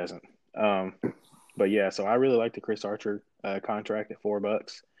 No, he doesn't. But yeah, so I really like the Chris Archer contract at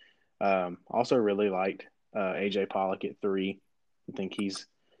 $4. Also really liked AJ Pollock at $3. I think he's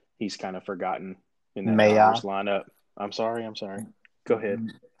he's kind of forgotten in that May I? Dodgers lineup. I'm sorry. Go ahead.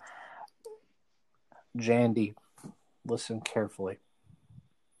 Jandy, listen carefully.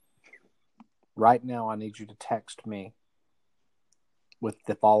 Right now, I need you to text me with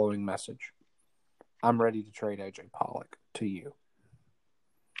the following message. I'm ready to trade A.J. Pollock to you.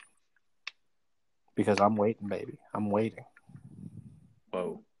 Because I'm waiting, baby. I'm waiting.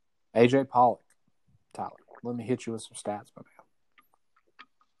 Whoa. A.J. Pollock, Tyler, let me hit you with some stats, my man.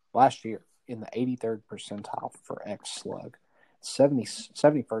 Last year, in the 83rd percentile for X slug,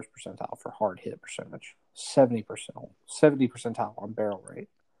 71st percentile for hard hit percentage, 70 percentile on barrel rate,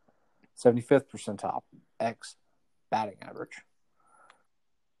 75th percentile X batting average.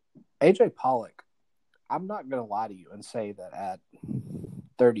 A.J. Pollock, I'm not going to lie to you and say that at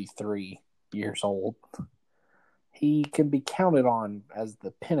 33 years old, he can be counted on as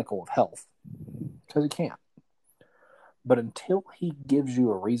the pinnacle of health, because he can't. But until he gives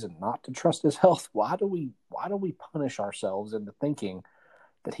you a reason not to trust his health, why do we punish ourselves into thinking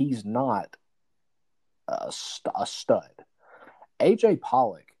that he's not a stud? A.J.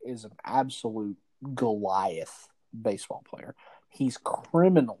 Pollock is an absolute Goliath baseball player. He's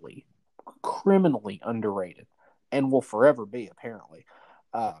criminally underrated and will forever be, apparently.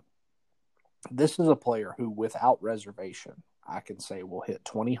 This is a player who, without reservation, I can say will hit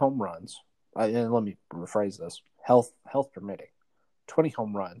 20 home runs. And let me rephrase this. Health permitting. 20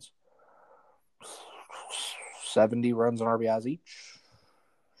 home runs. 70 runs on RBIs each.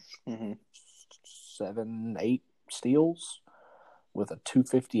 Mm-hmm. 7-8 steals with a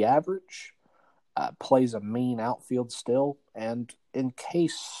 250 average. Plays a mean outfield still. And in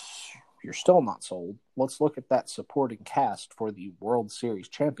case you're still not sold, let's look at that supporting cast for the World Series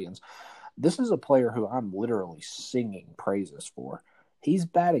champions. This is a player who I'm literally singing praises for. He's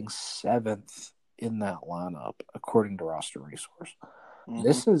batting 7th in that lineup, according to Roster Resource. Mm-hmm.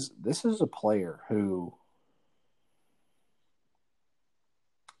 This is a player who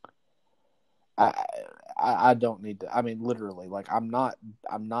I don't need to. I mean, literally, like I'm not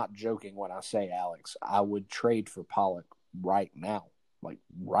joking when I say, Alex, I would trade for Pollock right now. Like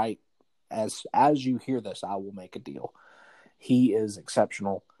right as you hear this, I will make a deal. He is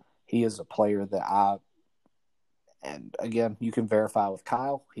exceptional. He is a player that and again, you can verify with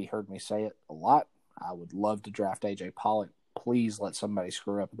Kyle. He heard me say it a lot. I would love to draft A.J. Pollock. Please let somebody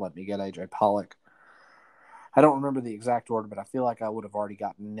screw up and let me get A.J. Pollock. I don't remember the exact order, but I feel like I would have already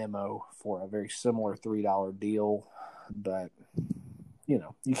gotten Nemo for a very similar $3 deal. But, you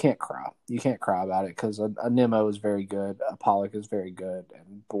know, you can't cry. You can't cry about it because a Nemo is very good. A Pollock is very good.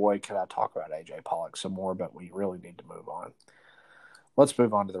 And boy, could I talk about A.J. Pollock some more, but we really need to move on. Let's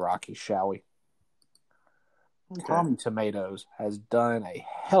move on to the Rockies, shall we? Okay. Tommy Tomatoes has done a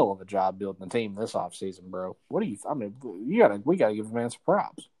hell of a job building the team this offseason, bro. We gotta give the man some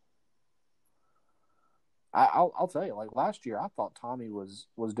props. I'll tell you, like last year, I thought Tommy was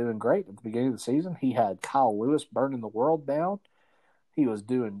doing great at the beginning of the season. He had Kyle Lewis burning the world down. He was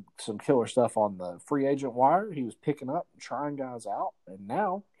doing some killer stuff on the free agent wire. He was picking up and trying guys out, and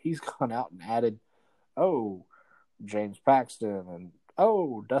now he's gone out and added, James Paxton and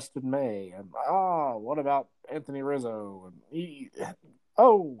Dustin May, and what about Anthony Rizzo? And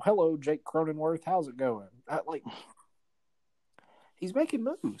hello, Jake Cronenworth. How's it going? He's making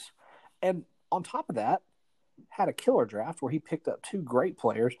moves, and on top of that, had a killer draft where he picked up 2 great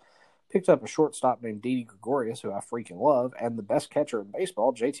players, picked up a shortstop named Didi Gregorius, who I freaking love, and the best catcher in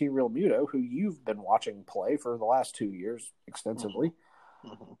baseball, JT Realmuto, who you've been watching play for the last 2 years extensively.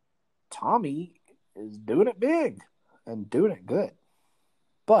 Mm-hmm. Tommy is doing it big and doing it good.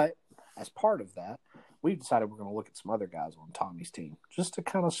 But as part of that, we've decided we're going to look at some other guys on Tommy's team just to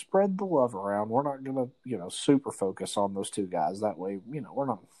kind of spread the love around. We're not going to, super focus on those 2 guys. That way, we're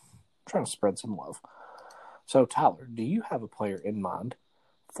not trying to spread some love. So, Tyler, do you have a player in mind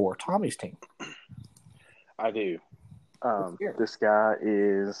for Tommy's team? I do. This guy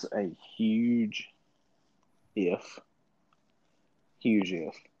is a huge if.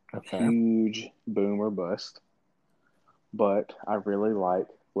 Okay. Huge boom or bust. But I really like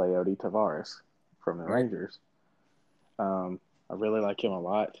Leody Taveras from the Rangers. I really like him a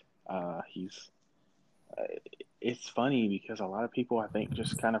lot. It's funny because a lot of people, I think,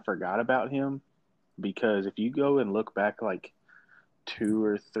 just kind of forgot about him. Because if you go and look back like 2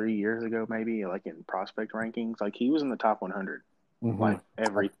 or 3 years ago, maybe like in prospect rankings, like he was in the top 100, like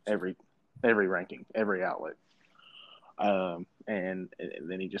every ranking, every outlet. And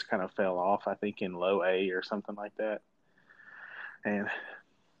then he just kind of fell off, I think, in low A or something like that. And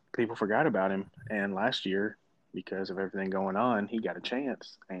people forgot about him. And last year, because of everything going on, he got a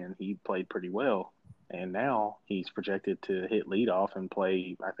chance and he played pretty well. and now he's projected to hit leadoff and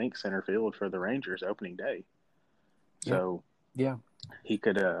play, I think, center field for the Rangers opening day. So yeah, he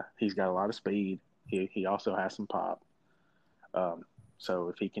could. He's got a lot of speed. He also has some pop. So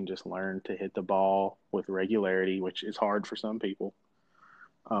if he can just learn to hit the ball with regularity, which is hard for some people,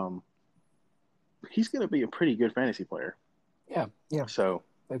 he's going to be a pretty good fantasy player. Yeah. So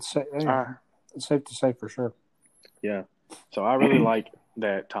it's safe to say for sure. Yeah. So I really like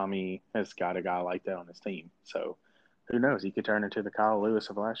that Tommy has got a guy like that on his team. So who knows? He could turn into the Kyle Lewis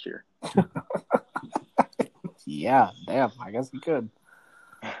of last year. Yeah, damn. I guess he could.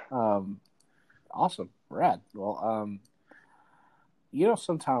 Awesome. Rad. Well,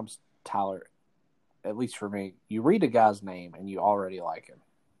 sometimes, Tyler, at least for me, you read a guy's name and you already like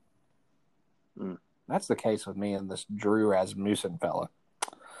him. That's the case with me and this Drew Rasmussen fella.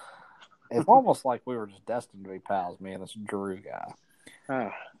 It's almost like we were just destined to be pals, me and this Drew guy.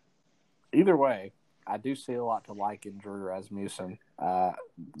 Either way, I do see a lot to like in Drew Rasmussen.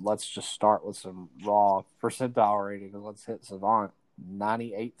 Let's just start with some raw percentile ratings. Let's hit Savant.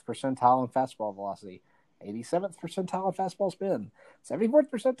 98th percentile in fastball velocity, 87th percentile in fastball spin, 74th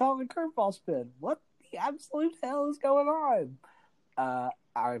percentile in curveball spin. What the absolute hell is going on?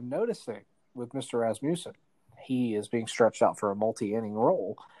 I'm noticing with Mr. Rasmussen, he is being stretched out for a multi-inning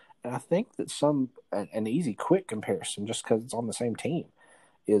role. And I think that an easy, quick comparison, just because it's on the same team,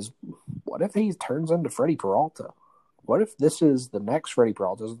 is what if he turns into Freddie Peralta? What if this is the next Freddie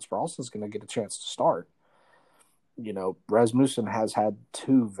Peralta, and Peralta's going to get a chance to start? Rasmussen has had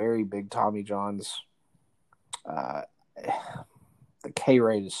two very big Tommy Johns. The K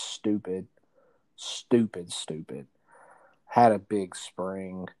rate is stupid. Had a big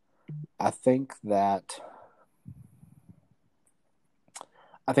spring. I think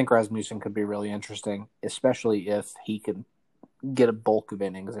Rasmussen could be really interesting, especially if he can get a bulk of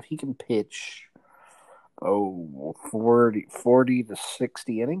innings. If he can pitch 40 to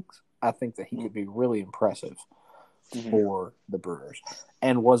 60 innings, I think that he could be really impressive for the Brewers.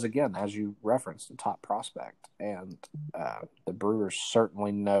 And was, again, as you referenced, a top prospect. And the Brewers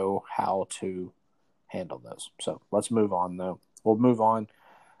certainly know how to handle those. So let's move on, though. We'll move on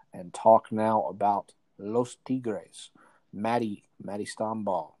and talk now about Los Tigres. Matty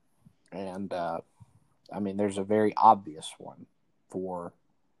Stombaugh. And, there's a very obvious one for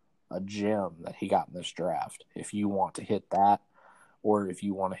a gem that he got in this draft. If you want to hit that, or if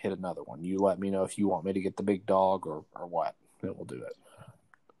you want to hit another one, you let me know if you want me to get the big dog or what, and we'll do it.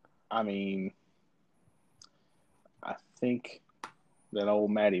 I think that old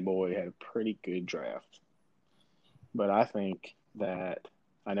Matty boy had a pretty good draft. But I think that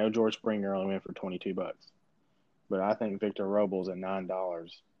I know George Springer only went for $22, but I think Victor Robles at $9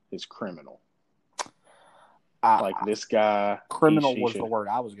 is criminal. This guy. Criminal was the word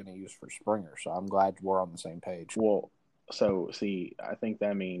I was going to use for Springer, so I'm glad we're on the same page. Well, so see, I think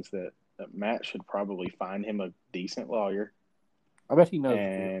that means that Matt should probably find him a decent lawyer. I bet he knows.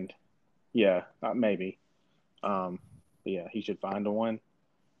 And yeah, maybe. Yeah, he should find one.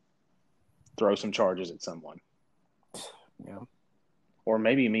 Throw some charges at someone. Yeah. Or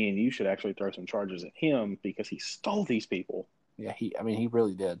maybe me and you should actually throw some charges at him because he stole these people. Yeah, he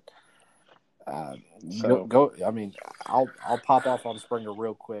really did. I'll pop off on Springer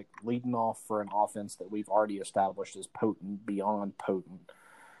real quick. Leading off for an offense that we've already established is potent, beyond potent.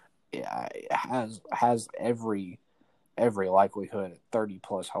 Yeah, it has every likelihood at 30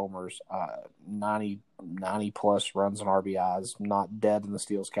 plus homers, 90 plus runs and RBIs, not dead in the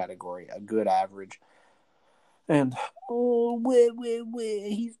steals category, a good average. And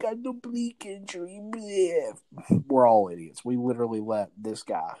he's got an oblique injury. We're all idiots. We literally let this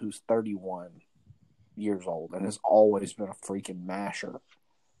guy, who's 31 years old and has always been a freaking masher,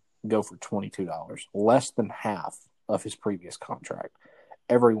 go for $22, less than half of his previous contract.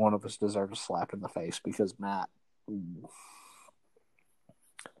 Every one of us deserves a slap in the face because Matt.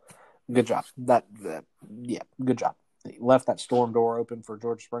 Good job. Good job. He left that storm door open for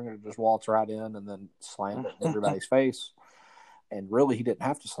George Springer to just waltz right in and then slam it in everybody's face. And really, he didn't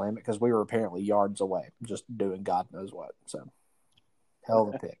have to slam it because we were apparently yards away, just doing God knows what. So, hell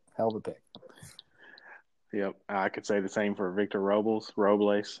of a pick. Yep, I could say the same for Victor Robles,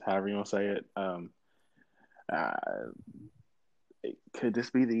 however you want to say it. Could this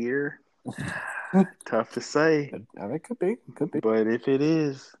be the year? Tough to say. It could be. But if it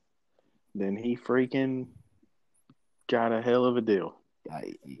is, then he freaking got a hell of a deal.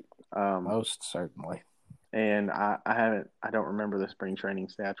 Most certainly. And I don't remember the spring training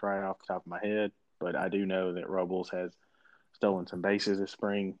stats right off the top of my head, but I do know that Robles has stolen some bases this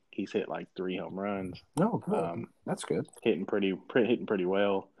spring. He's hit like 3 home runs. Oh, good. That's good. Hitting pretty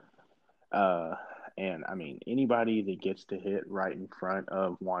well. And I mean, anybody that gets to hit right in front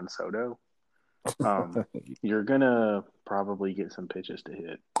of Juan Soto, you're gonna probably get some pitches to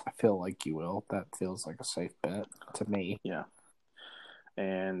hit. I feel like you will. That feels like a safe bet to me. Yeah.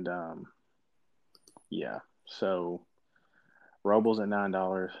 And yeah. So Robles at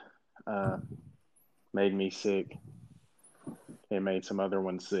 $9 made me sick. It made some other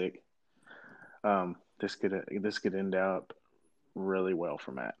ones sick. This could end up really well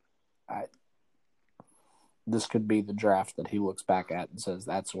for Matt. This could be the draft that he looks back at and says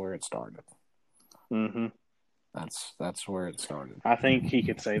that's where it started. Mm-hmm. That's where it started. I think he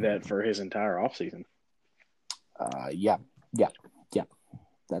could say that for his entire offseason. Yeah.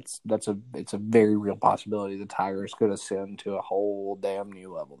 It's a very real possibility the Tigers could ascend to a whole damn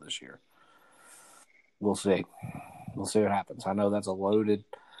new level this year. We'll see. We'll see what happens. I know that's a loaded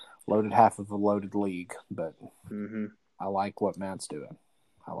half of a loaded league, but I like what Matt's doing.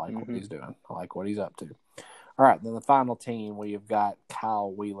 I like what he's doing. I like what he's up to. All right, then the final team, we have got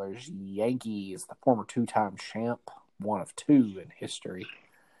Kyle Wheeler's Yankees, the former two-time champ, one of two in history,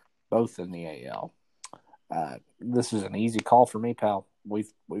 both in the AL. This is an easy call for me, pal.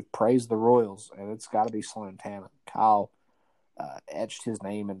 We've praised the Royals, and it's got to be Santana. Kyle etched his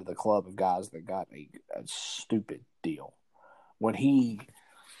name into the club of guys that got a stupid deal. When he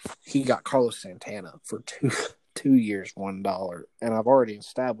got Carlos Santana for 2 years, $1, and I've already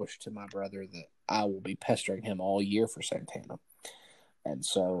established to my brother that I will be pestering him all year for Santana. And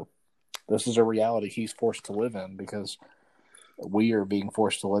so this is a reality he's forced to live in because we are being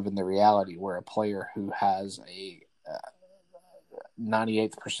forced to live in the reality where a player who has a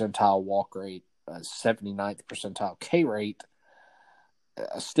 98th percentile walk rate, a 79th percentile K rate,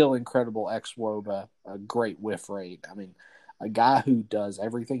 a still incredible xWOBA, a great whiff rate. I mean, a guy who does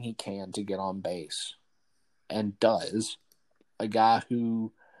everything he can to get on base and does, a guy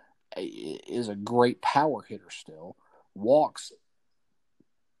who is a great power hitter still, walks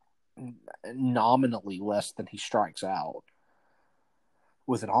nominally less than he strikes out,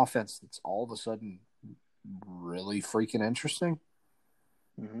 with an offense that's all of a sudden really freaking interesting.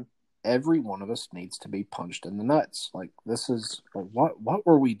 Mm-hmm. Every one of us needs to be punched in the nuts. Like, this is what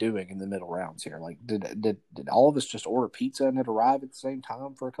were we doing in the middle rounds here? Like, did all of us just order pizza and it arrive at the same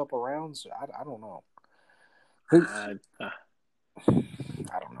time for a couple of rounds? I don't know. I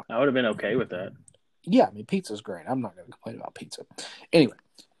don't know. I would have been okay with that. Yeah, I mean, pizza's great. I'm not going to complain about pizza. Anyway,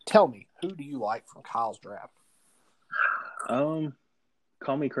 tell me, who do you like from Kyle's draft?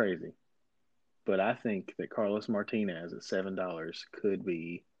 Call me crazy, but I think that Carlos Martinez at $7 could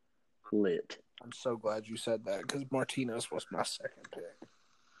be lit. I'm so glad you said that because Martinez was my second pick.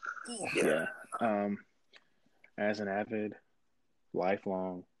 Yeah. As an avid,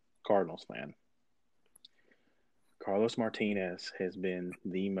 lifelong Cardinals fan, Carlos Martinez has been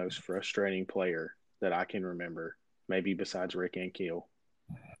the most frustrating player that I can remember, maybe besides Rick Ankiel,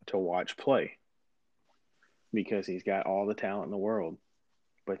 to watch play because he's got all the talent in the world,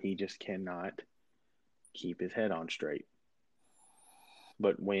 but he just cannot keep his head on straight.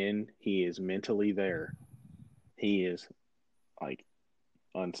 But when he is mentally there, he is like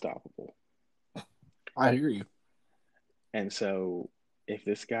unstoppable. I hear you. And so if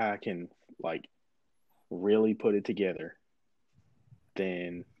this guy can like really put it together,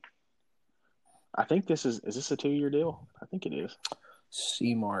 then I think this is this a 2-year deal? I think it is.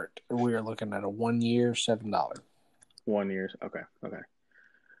 C-Mart, we are looking at a 1 year, $7. 1 year. Okay.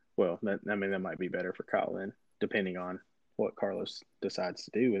 Well, that might be better for Kyle then, depending on what Carlos decides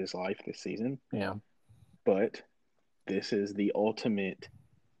to do with his life this season. Yeah. But this is the ultimate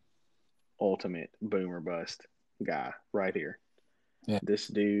boom or bust guy right here. Yeah. This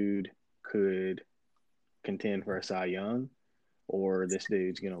dude could contend for a Cy Young, or this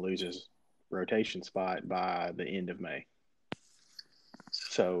dude's going to lose his rotation spot by the end of May.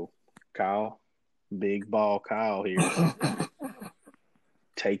 So, Kyle, big ball Kyle here,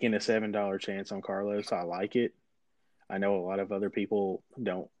 taking a $7 chance on Carlos. I like it. I know a lot of other people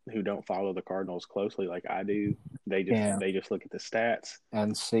who don't follow the Cardinals closely like I do. They just look at the stats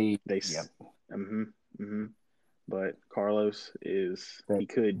and see. But Carlos he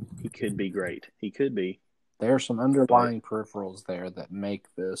could be great. He could be. There are some underlying peripherals there that make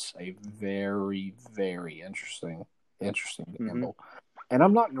this a very, very interesting gamble. And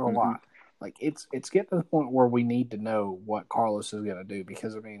I'm not gonna lie, like it's getting to the point where we need to know what Carlos is gonna do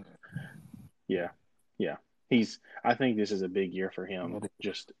because I mean, yeah. I think this is a big year for him,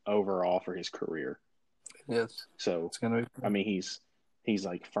 just overall for his career. Yes. So it's gonna be. I mean, he's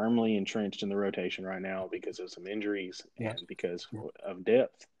like firmly entrenched in the rotation right now because of some injuries and because of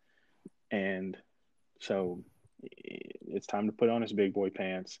depth, and so it's time to put on his big boy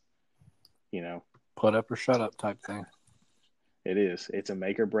pants. You know, Put up or shut up type thing. It is. It's a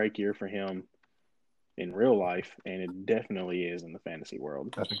make or break year for him in real life, and it definitely is in the fantasy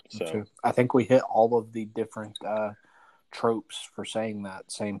world. I think so too. I think we hit all of the different tropes for saying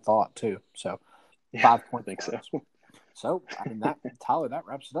that same thought too. So 5 points. I think so. So I mean Tyler, that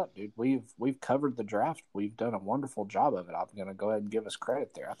wraps it up, dude. We've covered the draft. We've done a wonderful job of it. I'm going to go ahead and give us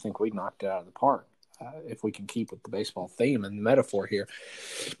credit there. I think we knocked it out of the park. If we can keep with the baseball theme and metaphor here.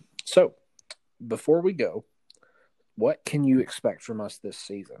 So before we go, what can you expect from us this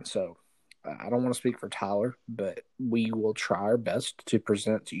season? So I don't want to speak for Tyler, but we will try our best to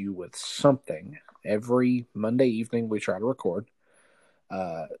present to you with something every Monday evening. We try to record.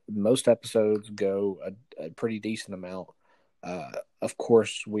 Most episodes go a pretty decent amount. Of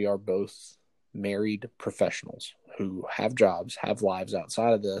course, we are both married professionals who have jobs, have lives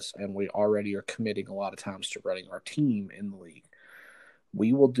outside of this, and we already are committing a lot of times to running our team in the league.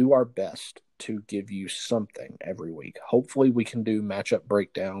 We will do our best to give you something every week. Hopefully we can do matchup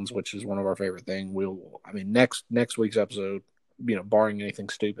breakdowns, which is one of our favorite things. Next week's episode, barring anything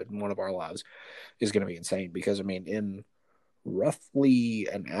stupid in one of our lives, is going to be insane because, in roughly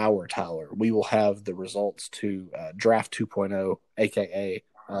an hour, Tyler, we will have the results to Draft 2.0, aka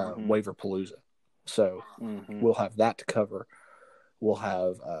Waiver Palooza. So we'll have that to cover.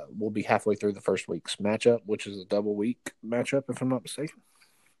 We'll be halfway through the first week's matchup, which is a double week matchup, if I'm not mistaken.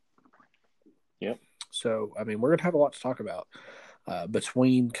 Yep. So, we're going to have a lot to talk about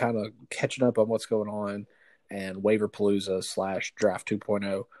between kind of catching up on what's going on and Waiver Palooza / Draft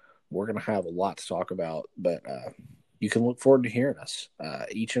 2.0. We're going to have a lot to talk about, but you can look forward to hearing us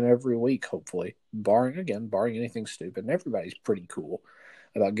each and every week, hopefully, barring anything stupid. And everybody's pretty cool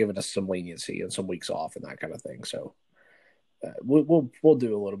about giving us some leniency and some weeks off and that kind of thing. So we'll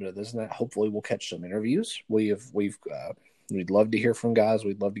do a little bit of this and that. Hopefully, we'll catch some interviews. We'd love to hear from guys.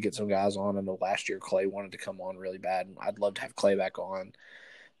 We'd love to get some guys on. I know last year Clay wanted to come on really bad, and I'd love to have Clay back on.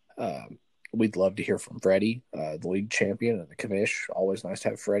 We'd love to hear from Freddie, the league champion, and the commish. Always nice to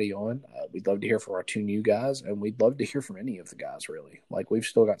have Freddie on. We'd love to hear from our two new guys, and we'd love to hear from any of the guys, really. Like, we've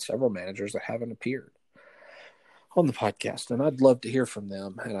still got several managers that haven't appeared on the podcast, and I'd love to hear from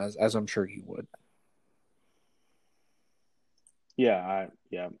them, and as I'm sure you would. Yeah,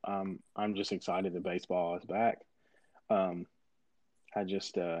 I'm just excited that baseball is back. I'm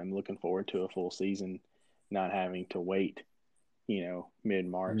looking forward to a full season, not having to wait,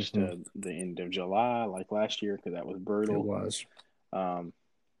 mid-March to the end of July like last year, because that was brutal. It was.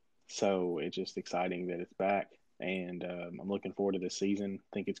 So it's just exciting that it's back, and I'm looking forward to this season. I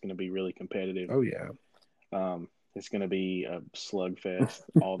think it's going to be really competitive. Oh, yeah. It's going to be a slugfest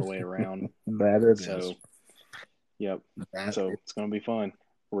all the way around. That it is. Yep. So it's going to be fun.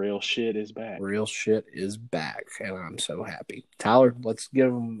 Real shit is back. Real shit is back, and I'm so happy. Tyler, let's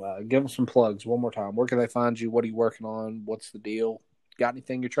give them some plugs one more time. Where can they find you? What are you working on? What's the deal? Got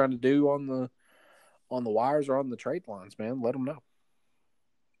anything you're trying to do on the wires or on the trade lines, man? Let them know.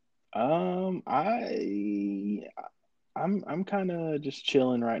 I'm kind of just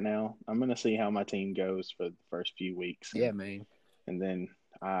chilling right now. I'm gonna see how my team goes for the first few weeks. Yeah, man. And then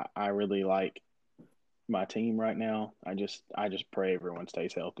I really like my team right now. I just pray everyone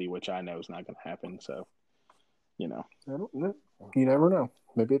stays healthy, which I know is not going to happen. So, I don't know. You never know.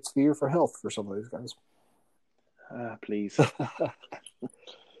 Maybe it's the year for health for some of these guys. Please.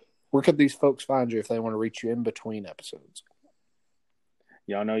 Where could these folks find you if they want to reach you in between episodes?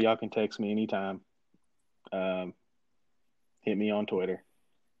 Y'all know y'all can text me anytime. Hit me on Twitter.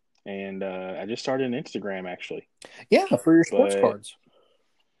 And I just started an Instagram, actually. Yeah, for your sports cards.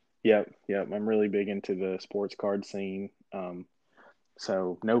 Yep. I'm really big into the sports card scene.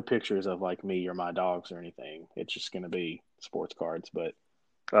 So no pictures of like me or my dogs or anything. It's just going to be sports cards. But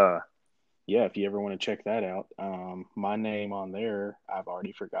yeah, if you ever want to check that out, my name on there, I've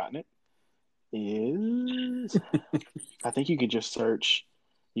already forgotten it, is I think you can just search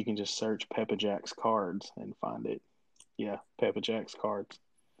Peppa Jack's cards and find it. Yeah, Peppa Jack's cards.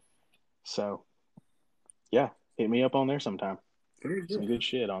 So yeah, hit me up on there sometime. Some good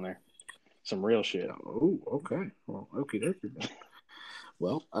shit on there. Some real shit. Oh, okay. Well, okie dokie.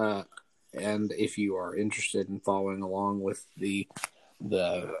 Well, and if you are interested in following along with the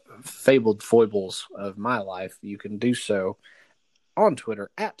fabled foibles of my life, you can do so on Twitter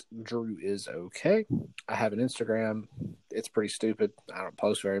at DrewIsOK. I have an Instagram. It's pretty stupid. I don't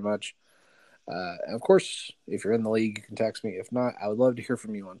post very much. And of course, if you're in the league, you can text me. If not, I would love to hear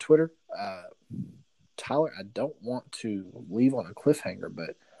from you on Twitter. Tyler, I don't want to leave on a cliffhanger,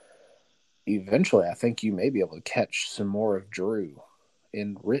 but eventually I think you may be able to catch some more of Drew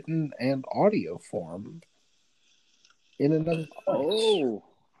in written and audio form in another place.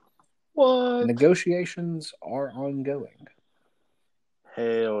 What? Negotiations are ongoing.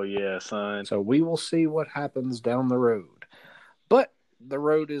 Hell yeah, son. So we will see what happens down the road. But the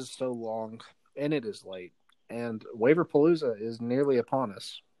road is so long, and it is late, and Waiverpalooza is nearly upon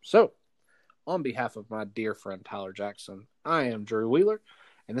us. So, on behalf of my dear friend Tyler Jackson, I am Drew Wheeler,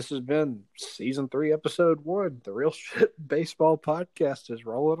 and this has been Season 3, Episode 1. The Real Shit Baseball Podcast is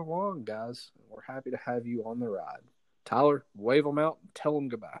rolling along, guys. We're happy to have you on the ride. Tyler, wave them out and tell them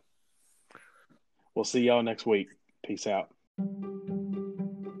goodbye. We'll see y'all next week. Peace out.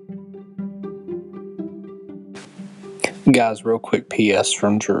 Guys, real quick PS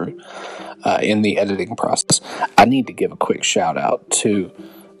from Drew in the editing process. I need to give a quick shout out to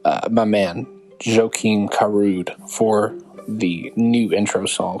my man, Joaquin Caroud, for the new intro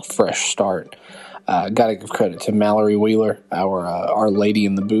song, Fresh Start. Gotta give credit to Mallory Wheeler, our lady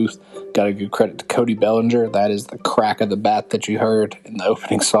in the booth. Gotta give credit to Cody Bellinger. That is the crack of the bat that you heard in the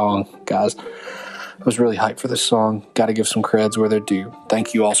opening song. Guys, I was really hyped for this song. Gotta give some creds where they're due.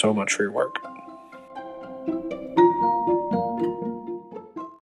 Thank you all so much for your work.